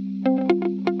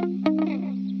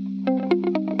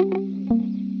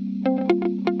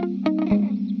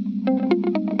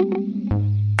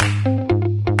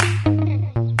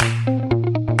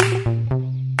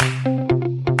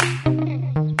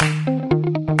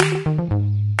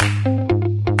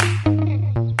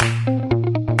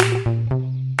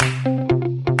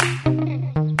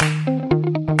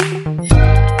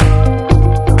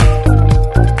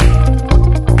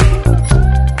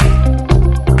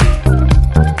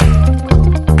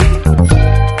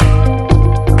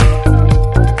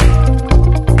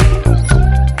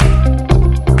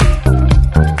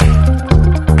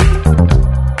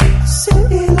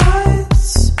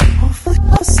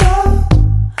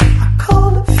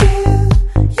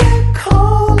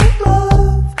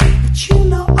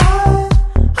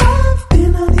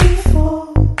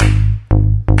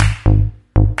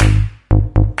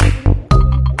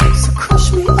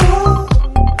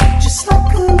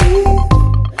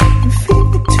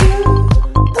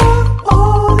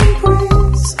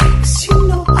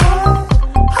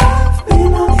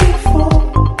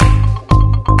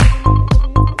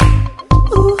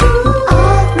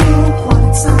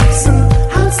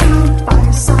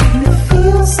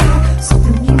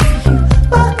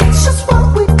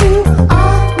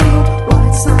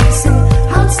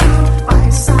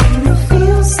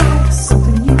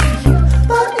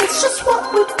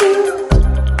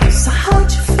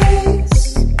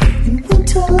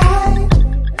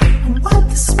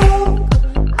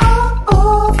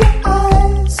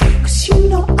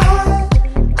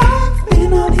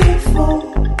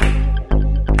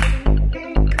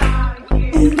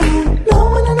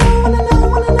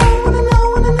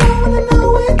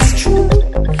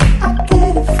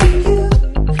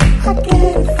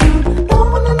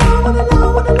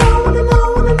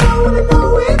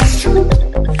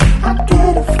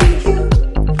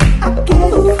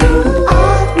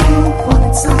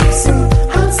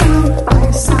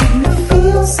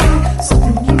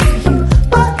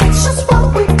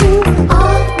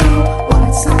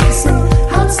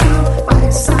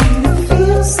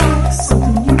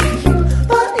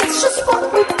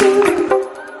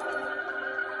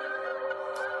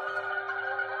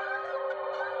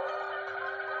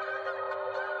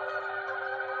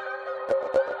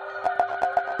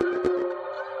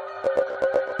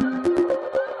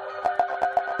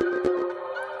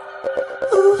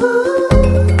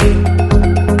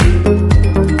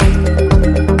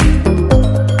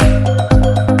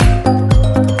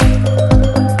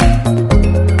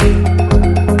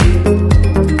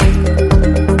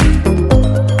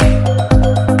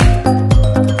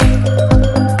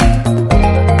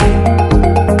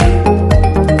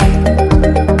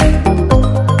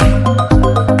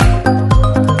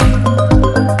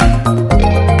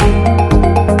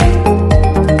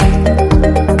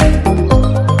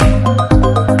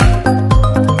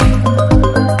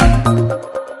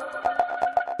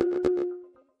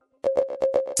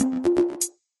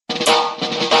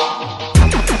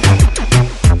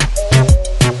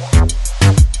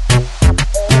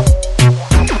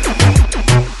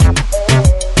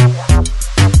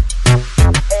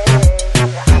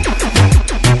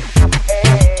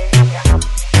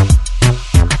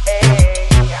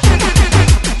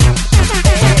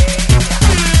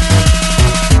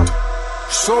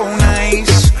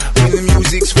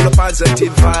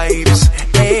 positive vibes.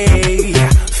 Hey,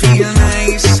 feel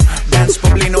nice. Dance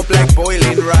bubbling up like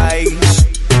boiling rice.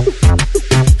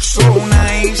 So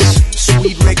nice.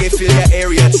 Sweet reggae fill your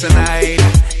area tonight.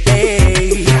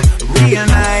 Hey, real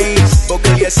nice.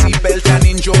 Buckle your seatbelt and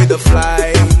enjoy the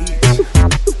flight.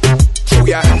 Throw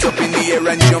your hands up in the air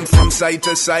and jump from side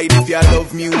to side if you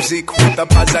love music with a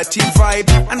positive vibe.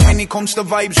 And when it comes to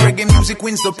vibes, reggae music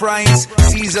wins the prize.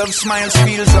 Seas of smiles,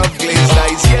 fields of glazed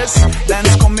eyes. Yes,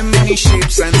 dance come in many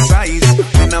shapes and size.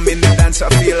 When I'm in the dance I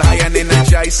feel high and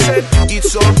energized. Said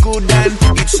it's all good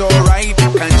and it's alright.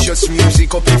 Conscious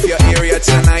music up if your area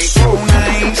tonight. So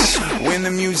nice when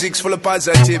the music's full of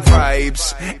positive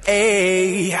vibes.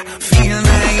 Hey, feel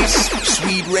nice.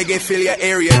 Sweet reggae fill your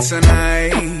area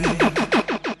tonight.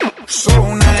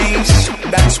 So nice,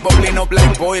 dance bubbling up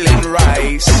like boiling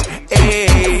rice.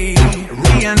 Hey,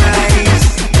 real nice,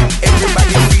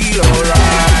 everybody feel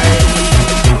alright.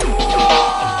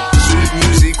 Sweet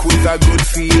music with a good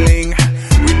feeling,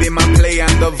 rhythm and play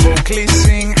and the vocalist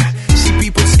sing. See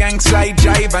people skank slide,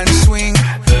 jive and swing.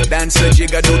 Dance a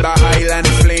jigger, do the Highland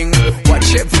fling.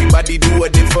 Watch everybody do a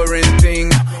different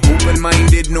thing.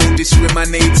 Open-minded, no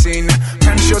discriminating.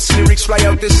 Conscious lyrics fly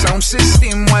out the sound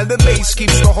system, while the bass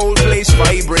keeps the whole place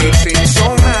vibrating.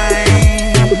 So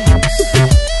nice,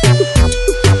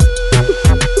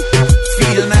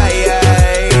 feel nice.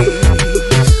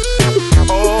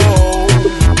 Oh,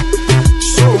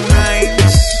 so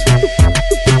nice,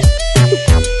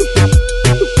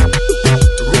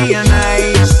 real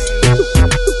nice.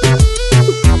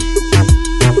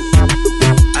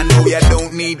 I know you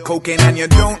don't need cocaine and you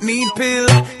don't need pill.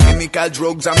 Chemical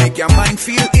drugs that make your mind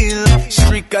feel ill.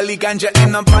 Strictly ganja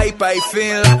in a pipe I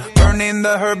fill. Burning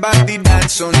the herb at the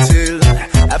dance until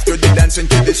after the dance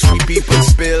until the street people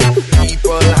spill.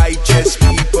 People hype, just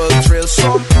people thrill.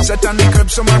 Some sat on the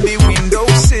curb, some on the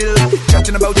windowsill,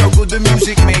 chatting about how good the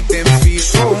music make them feel.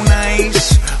 So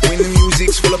nice when the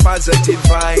music's full of positive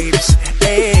vibes.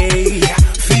 Hey,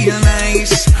 feel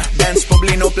nice. Dance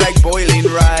bubbling up like boiling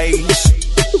rice.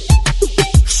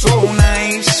 So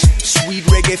nice, sweet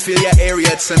reggae fill your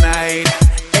area tonight.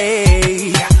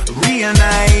 Hey, real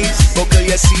nice. Buckle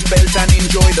your seatbelt and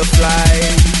enjoy the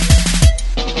flight.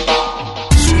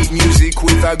 Sweet music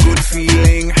with a good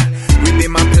feeling.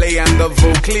 Rhythm and play and the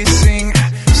vocalist sing.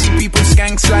 See people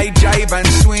skank slide, jive and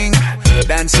swing.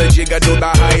 Dance a jigger, do the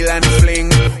Highland fling.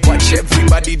 Watch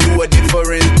everybody do a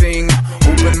different thing.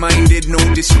 Open-minded, no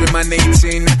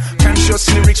discriminating. Conscious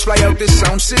lyrics fly out the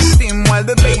sound system, while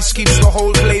the bass keeps the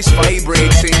whole place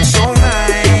vibrating. So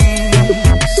nice,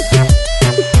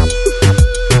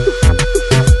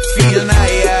 feel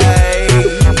nice.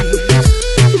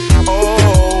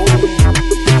 Oh,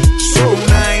 so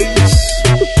nice,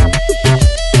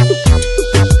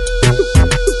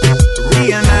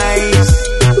 real nice.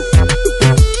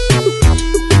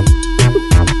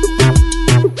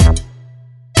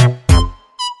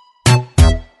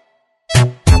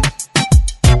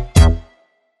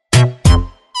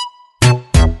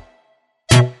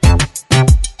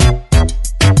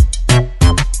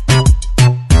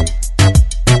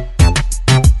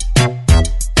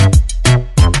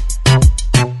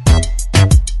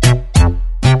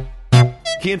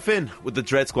 Cian Finn with the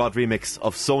Dreadsquad remix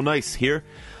of So Nice here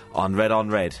on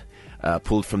Red.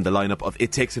 Pulled from the lineup of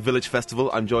It Takes a Village Festival.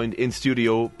 I'm joined in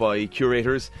studio by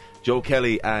curators Joe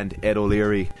Kelly and Ed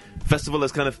O'Leary. Festival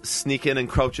is kind of sneaking and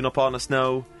crouching up on us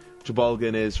now.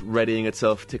 Trabolgan is readying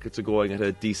itself. Tickets are going at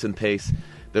a decent pace.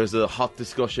 There's a hot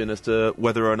discussion as to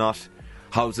whether or not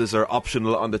houses are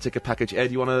optional on the ticket package.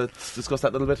 Ed, you want to discuss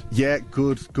that a little bit? Yeah,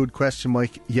 good question,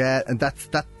 Mike. Yeah, and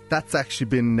that's actually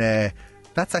been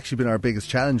our biggest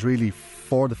challenge really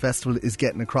for the festival, is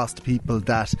getting across to people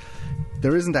that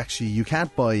there isn't actually, you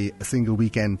can't buy a single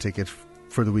weekend ticket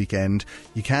for the weekend.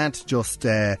 You can't just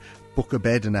book a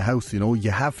bed in a house, you know.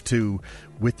 You have to,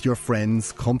 with your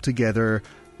friends, come together.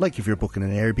 Like if you're booking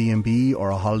an Airbnb or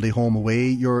a holiday home away,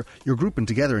 you're grouping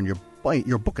together and you're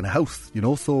booking a house, you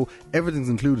know, so everything's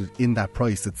included in that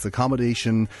price. It's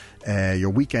accommodation, your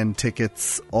weekend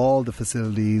tickets, all the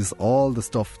facilities, all the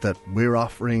stuff that we're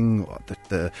offering,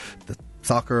 the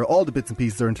soccer, all the bits and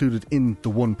pieces are included in the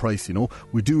one price, you know.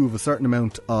 We do have a certain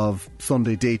amount of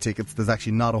Sunday day tickets. There's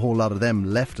actually not a whole lot of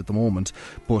them left at the moment,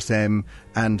 but and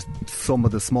some of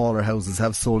the smaller houses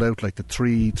have sold out, like the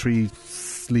three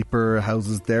sleeper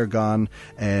houses, they're gone.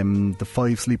 The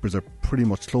 5 sleepers are pretty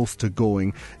much close to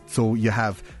going. So you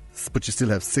have, but you still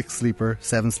have 6 sleeper,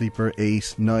 7 sleeper,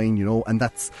 8, 9, you know, and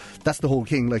that's the whole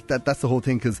thing. Like that's the whole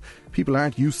thing, because people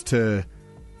aren't used to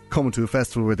coming to a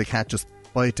festival where they can't just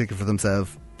buy a ticket for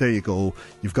themselves. There you go,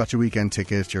 you've got your weekend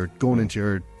ticket, you're going into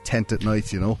your tent at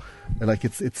night, you know. Like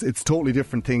it's totally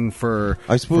different thing for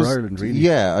Ireland, really.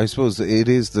 Yeah, I suppose it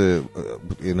is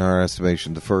in our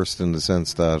estimation, the first, in the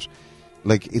sense that,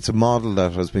 like, it's a model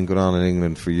that has been going on in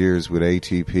England for years with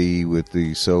ATP, with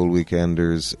the Soul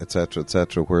Weekenders,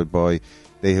 etc., whereby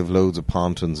they have loads of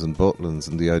pontons and butlins,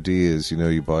 and the idea is, you know,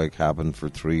 you buy a cabin for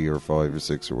 3 or 5 or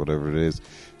 6 or whatever it is.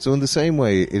 So in the same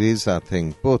way, it is that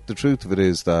thing. But the truth of it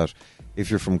is that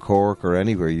if you're from Cork or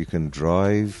anywhere, you can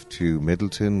drive to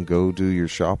Middleton, go do your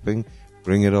shopping,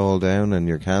 bring it all down and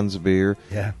your cans of beer.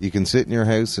 Yeah. You can sit in your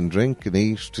house and drink and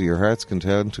eat to your heart's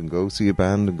content and go see a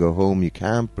band and go home. You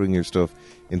can't bring your stuff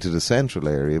into the central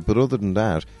area, but other than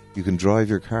that, you can drive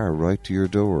your car right to your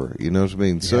door. You know what I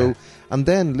mean? Yeah. So, and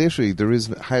then literally there is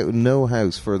no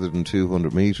house further than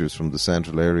 200 metres from the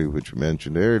central area, which we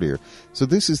mentioned earlier. So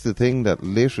this is the thing that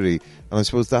literally, and I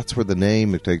suppose that's where the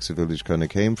name It Takes a Village kind of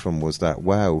came from, was that,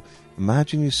 wow,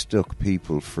 imagine you stuck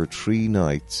people for 3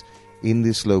 nights in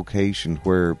this location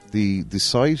where the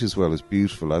site as well is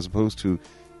beautiful, as opposed to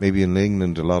maybe in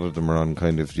England a lot of them are on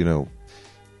kind of, you know,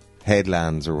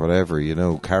 headlands or whatever,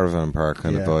 caravan park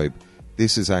kind of vibe.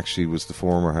 This was the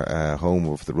former home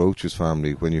of the Roaches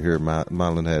family. When you hear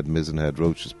Mallinhead, Mizenhead,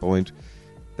 Roaches Point,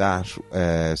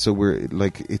 so we're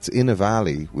it's in a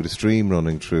valley with a stream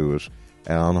running through it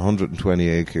on 120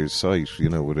 acres site,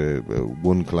 with a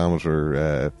 1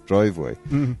 kilometre driveway.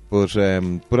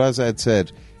 But as Ed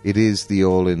said, it is the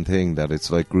all-in thing that it's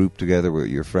like grouped together with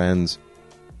your friends,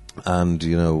 and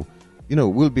it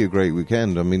will be a great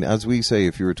weekend. I mean, as we say,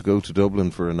 if you were to go to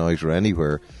Dublin for a night or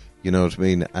anywhere, you know what I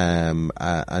mean,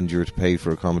 and you're to pay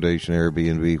for accommodation,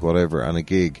 Airbnb, whatever, and a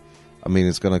gig, I mean,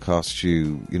 it's going to cost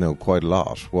you, quite a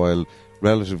lot. While,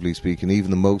 relatively speaking,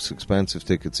 even the most expensive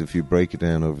tickets, if you break it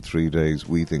down over 3 days,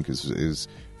 we think is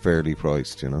fairly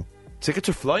priced. Tickets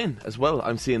are flying as well.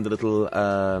 I'm seeing the little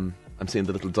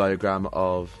diagram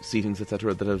of seatings,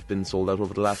 etc., that have been sold out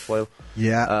over the last while.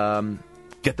 Yeah.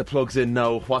 Get the plugs in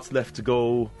now. What's left to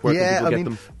go? Where can people get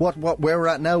them? What where we're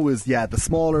at now is the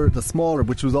smaller,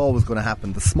 which was always going to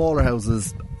happen. The smaller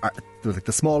houses are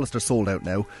the smallest are sold out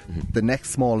now. The next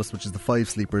smallest, which is the 5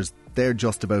 sleepers, they're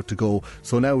just about to go.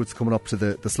 So now it's coming up to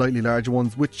the slightly larger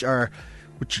ones, which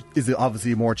is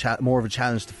obviously more of a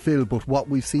challenge to fill. But what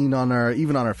we've seen on our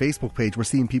Facebook page, we're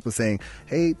seeing people saying,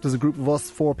 "Hey, there's a group of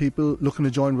us, 4 people, looking to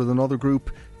join with another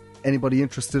group. Anybody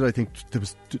interested?" I think there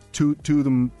was two of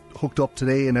them hooked up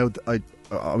today, and now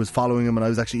I was following them, and I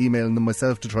was actually emailing them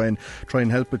myself to try and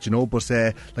help it,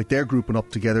 But they're grouping up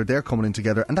together, they're coming in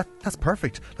together, and that's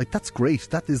perfect. That's great.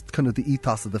 That is kind of the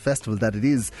ethos of the festival. That it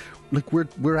is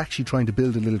we're actually trying to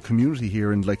build a little community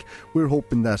here, and we're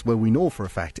hoping that, well, we know for a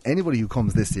fact anybody who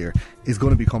comes this year is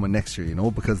going to be coming next year,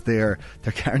 because they're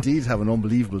guaranteed to have an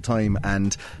unbelievable time,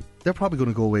 and they're probably going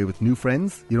to go away with new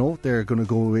friends, they're going to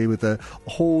go away with a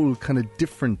whole kind of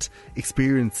different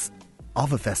experience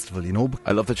of a festival,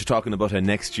 I love that you're talking about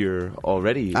next year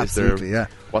already. Absolutely, yeah.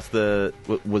 Was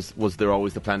there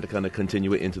always the plan to kind of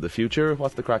continue it into the future?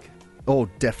 What's the crack? Oh,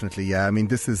 definitely, yeah. I mean,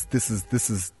 this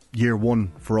is year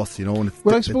one for us, And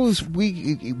I suppose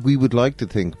we would like to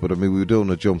think, but I mean, we don't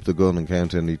want to jump the gun and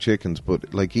count any chickens. But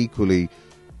equally,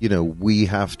 we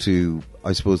have to,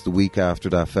 I suppose, the week after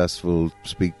that festival,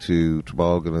 speak to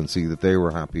Trabolgan and see that they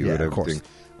were happy with everything. Of course.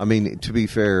 I mean, to be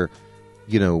fair,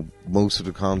 most of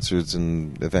the concerts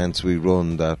and events we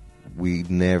run, that we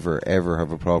never ever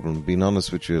have a problem. Being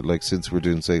honest with you, since we're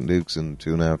doing St. Luke's in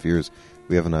 2.5 years,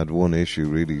 we haven't had one issue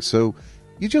really. So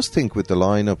you just think with the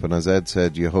lineup, and as Ed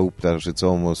said, you hope that it's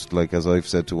almost as I've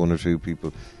said to 1 or 2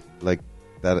 people,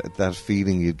 that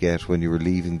feeling you get when you were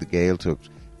leaving the Gaeltacht.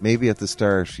 Maybe at the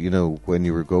start, when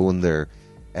you were going there,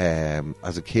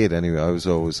 as a kid anyway, I was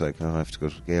always I have to go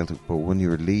to Gaeltacht. But when you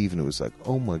were leaving, it was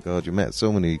oh my God, you met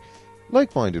so many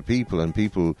like-minded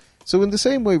people. So in the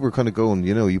same way we're kind of going,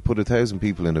 you put 1,000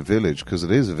 people in a village, because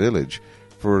it is a village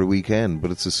for a weekend,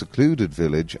 but it's a secluded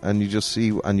village, and you just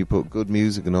see, and you put good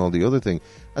music and all the other thing.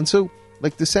 And so,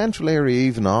 the central area,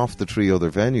 even off the 3 other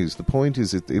venues, the point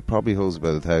is it probably holds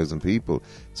about 1,000 people.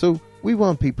 So we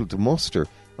want people to muster.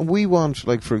 And we want,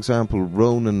 for example,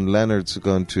 Ronan Leonard's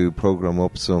going to program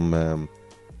up some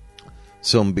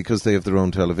because they have their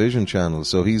own television channel,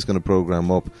 so he's going to program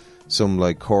up some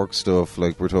Cork stuff.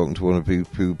 We're talking to one of the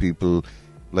people,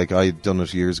 I'd done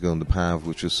it years ago in the PAV,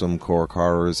 which is some Cork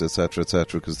horrors, etc.,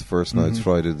 because the first night's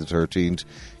Friday the 13th.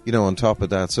 On top of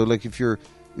that, so if you're,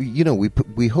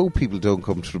 we hope people don't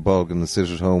come to the bog and sit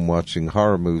at home watching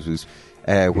horror movies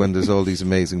when there's all these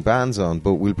amazing bands on,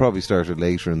 but we'll probably start it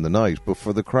later in the night. But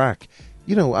for the crack,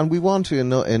 and we want to,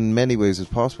 in many ways as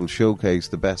possible, showcase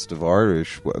the best of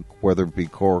Irish, whether it be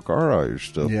Cork or Irish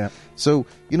stuff. Yeah. So,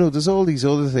 there's all these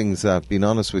other things that, being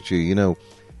honest with you,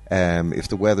 if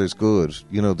the weather's good,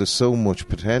 there's so much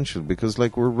potential, because,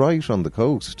 we're right on the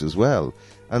coast as well.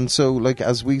 And so,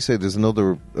 as we say, there's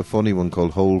a funny one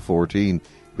called Hole 14,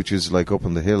 which is, up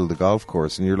on the hill, the golf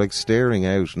course, and you're, staring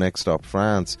out, next stop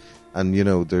France, and,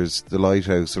 there's the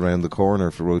lighthouse around the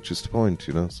corner for Roaches Point,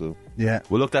 so... Yeah.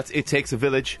 Well, look, that's It Takes a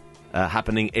Village,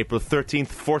 happening April 13th,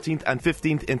 14th and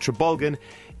 15th in Trabolgan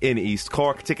in East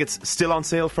Cork. Tickets still on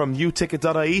sale from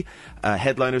newticket.ie.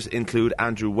 Headliners include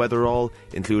Andrew Weatherall,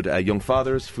 include Young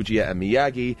Fathers, Fujiya and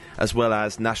Miyagi, as well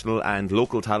as national and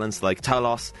local talents like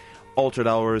Talos, Altered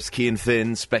Hours, Cian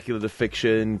Finn, Speculative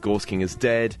Fiction, Ghost King is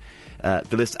Dead.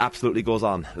 The list absolutely goes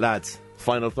on. Lads,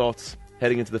 final thoughts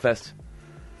heading into the fest?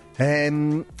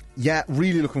 Yeah,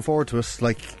 really looking forward to it.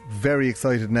 Very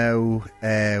excited now.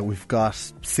 We've got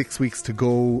 6 weeks to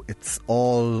go. It's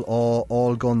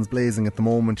all guns blazing at the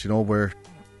moment. We're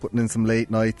putting in some late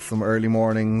nights, some early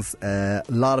mornings. A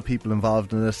lot of people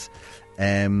involved in it.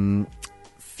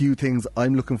 few things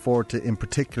I'm looking forward to in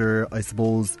particular. I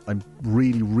suppose I'm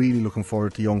really, really looking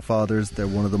forward to Young Fathers. They're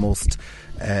one of the most,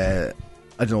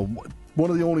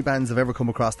 one of the only bands I've ever come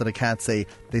across that I can't say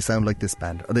they sound like this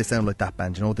band or they sound like that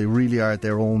band. They really are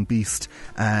their own beast,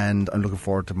 and I'm looking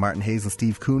forward to Martin Hayes and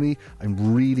Steve Cooney.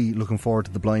 I'm really looking forward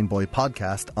to the Blind Boy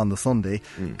podcast on the Sunday,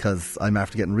 because I'm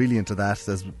after getting really into that,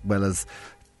 as well as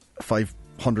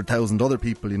 500,000 other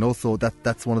people, so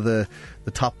that's one of the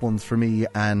top ones for me.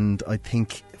 And I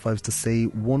think if I was to say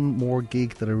one more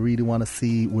gig that I really want to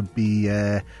see would be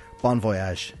Bon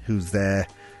Voyage, who's the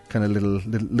kind of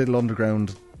little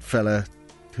underground fella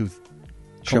who's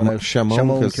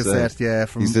Shamon Cassette, yeah,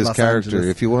 from he's this Los character.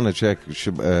 Angeles. If you want to check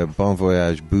Bon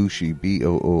Voyage Booshie,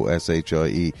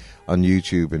 Booshie on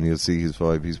YouTube, and you'll see his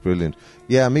vibe. He's brilliant.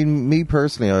 Yeah, I mean, me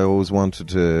personally, I always wanted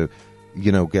to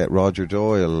get Roger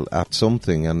Doyle at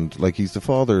something, and he's the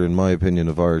father, in my opinion,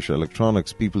 of Irish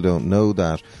electronics. People don't know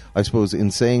that. I suppose in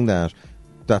saying that,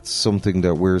 that's something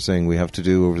that we're saying we have to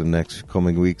do over the next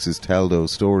coming weeks, is tell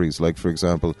those stories. Like, for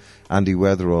example, Andy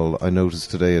Weatherall, I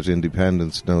noticed today at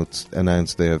Independence Notes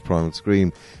announced they have Primal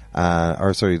Scream,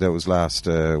 that was last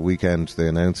weekend they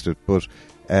announced it, but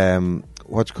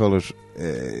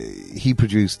he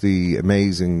produced the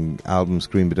amazing album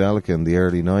Screamadelica in the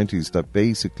early 90s that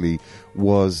basically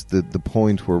was the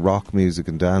point where rock music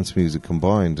and dance music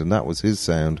combined, and that was his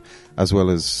sound, as well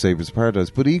as Sabres Paradise.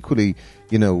 But equally,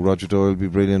 Roger Doyle will be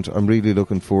brilliant. I'm really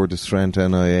looking forward to Strength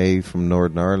NIA from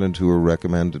Northern Ireland, who were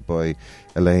recommended by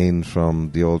Elaine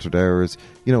from the Altered Hours.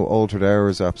 Altered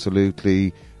Hours,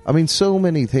 absolutely. I mean, so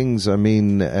many things. I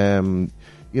mean,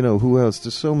 who else?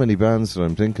 There's so many bands that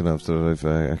I'm thinking of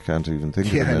that I can't even think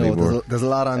of them anymore. There's a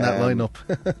lot on that lineup.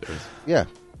 Yeah.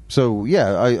 So,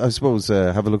 I suppose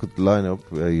have a look at the lineup.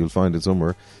 You'll find it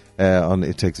somewhere on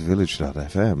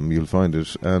ittakesavillage.fm. You'll find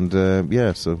it. And,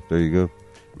 so there you go.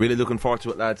 Really looking forward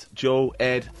to it, lads. Joe,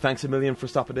 Ed, thanks a million for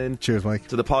stopping in. Cheers, Mike.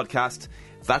 To the podcast.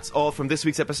 That's all from this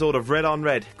week's episode of Red on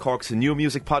Red, Cork's new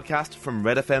music podcast from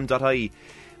redfm.ie.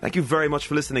 Thank you very much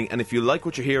for listening, and if you like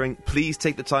what you're hearing, please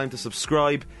take the time to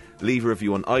subscribe, leave a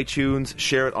review on iTunes,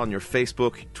 share it on your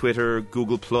Facebook, Twitter,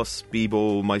 Google+,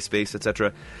 Bebo, MySpace,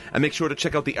 etc. And make sure to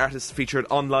check out the artists featured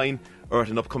online or at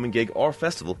an upcoming gig or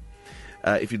festival.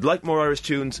 If you'd like more Irish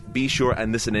tunes, be sure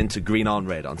and listen in to Green on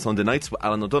Red on Sunday nights with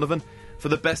Alan O'Donovan for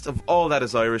the best of all that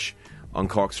is Irish on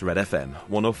Cork's Red FM,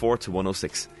 104 to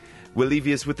 106. We'll leave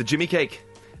you with the Jimmy Cake.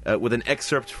 With an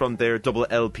excerpt from their double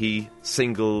LP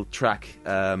single track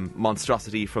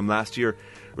monstrosity from last year,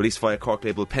 released via Cork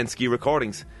label Penske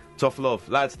Recordings. Tough Love.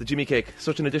 Lads, the Jimmy Cake,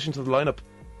 such an addition to the lineup.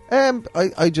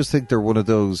 I just think they're one of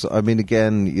those. I mean,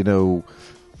 again,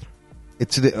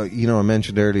 it's I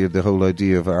mentioned earlier the whole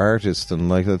idea of artists,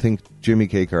 and I think Jimmy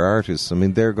Cake are artists. I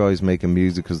mean, they're guys making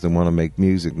music because they want to make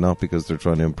music, not because they're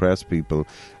trying to impress people.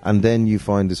 And then you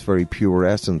find this very pure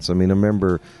essence. I mean, I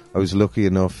remember I was lucky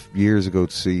enough years ago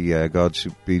to see God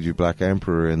Speed You Black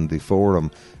Emperor in the Forum,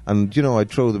 and I'd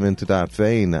throw them into that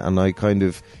vein. And I kind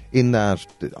of, in that,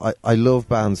 I love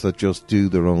bands that just do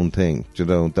their own thing,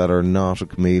 that are not a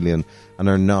chameleon and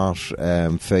are not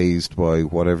phased by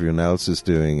what everyone else is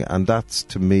doing. And that's,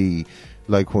 to me,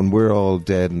 like when we're all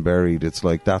dead and buried, it's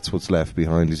like that's what's left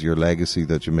behind is your legacy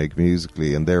that you make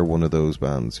musically, and they're one of those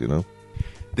bands.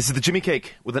 This is the Jimmy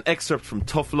Cake with an excerpt from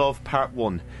Tough Love Part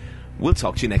 1. We'll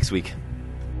talk to you next week.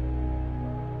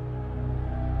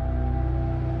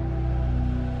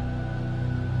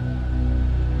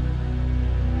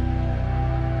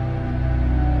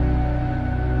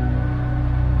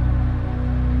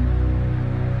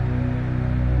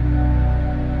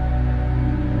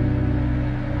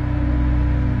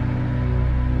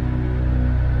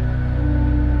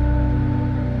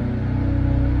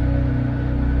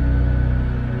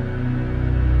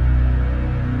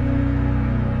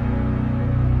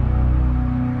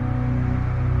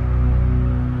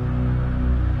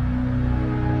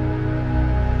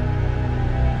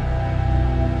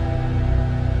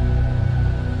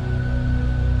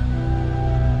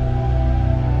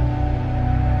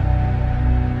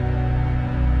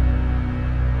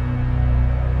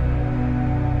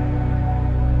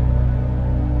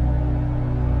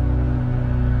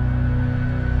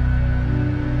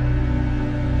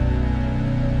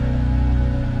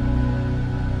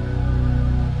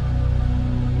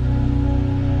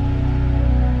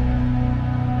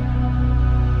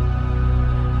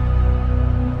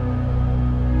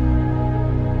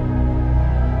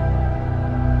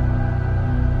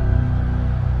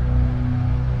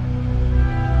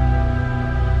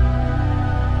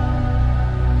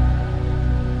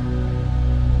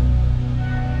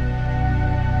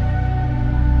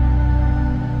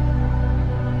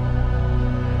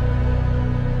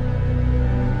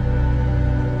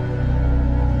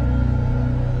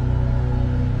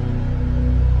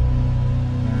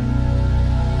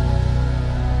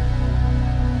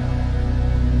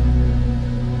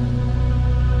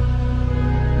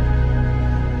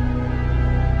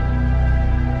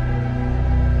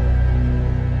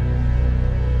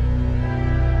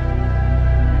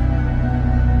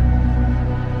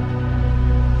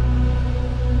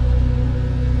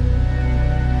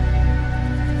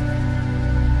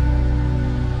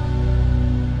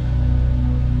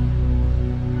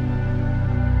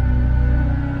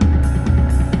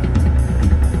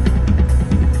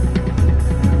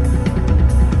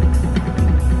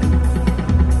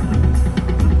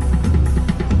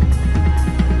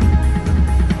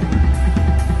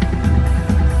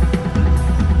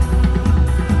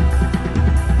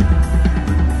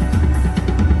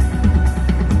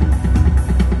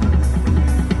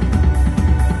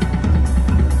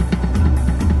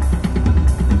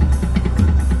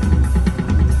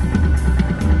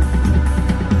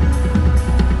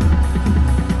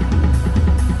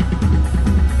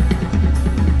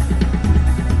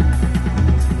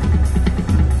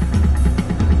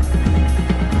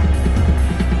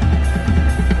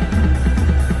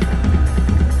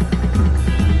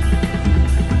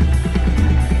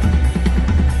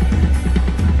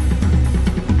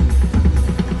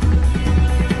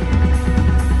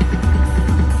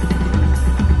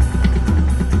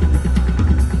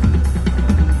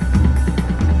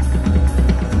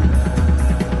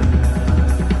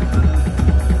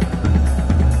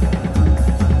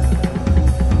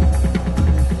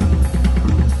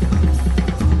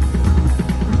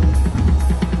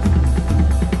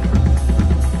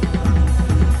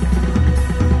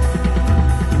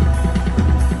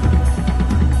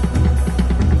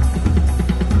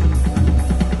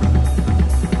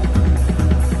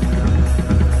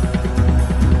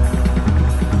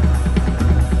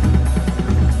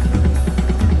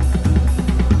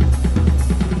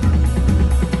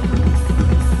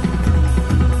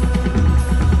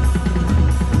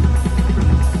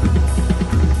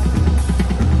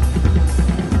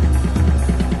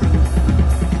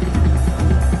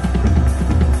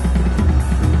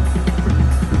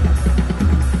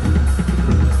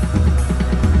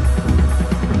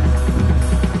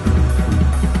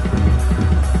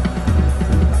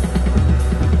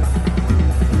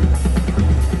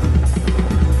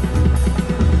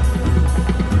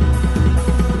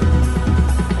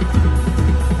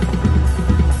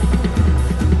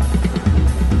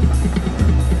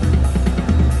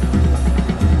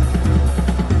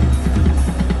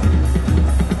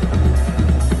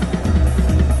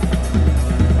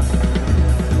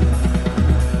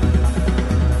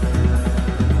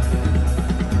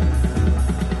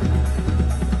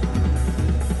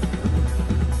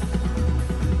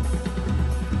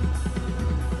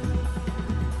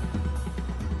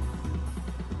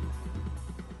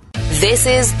 This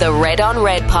is the Red on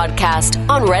Red podcast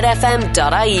on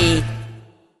redfm.ie.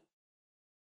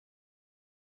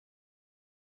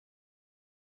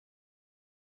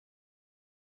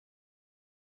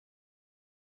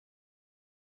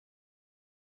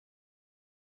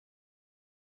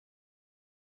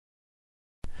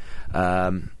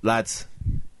 Lads,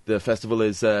 the festival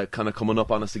is kind of coming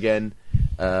up on us again.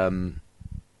 Sorry,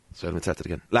 let me start it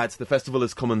again. Lads, the festival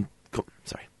is coming.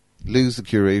 Sorry. Lose the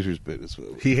curators bit as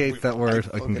well. He hates that word.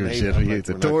 I can fucking give a hate shit. it. He hates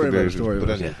it. Don't worry about it. But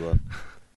anyway, go on.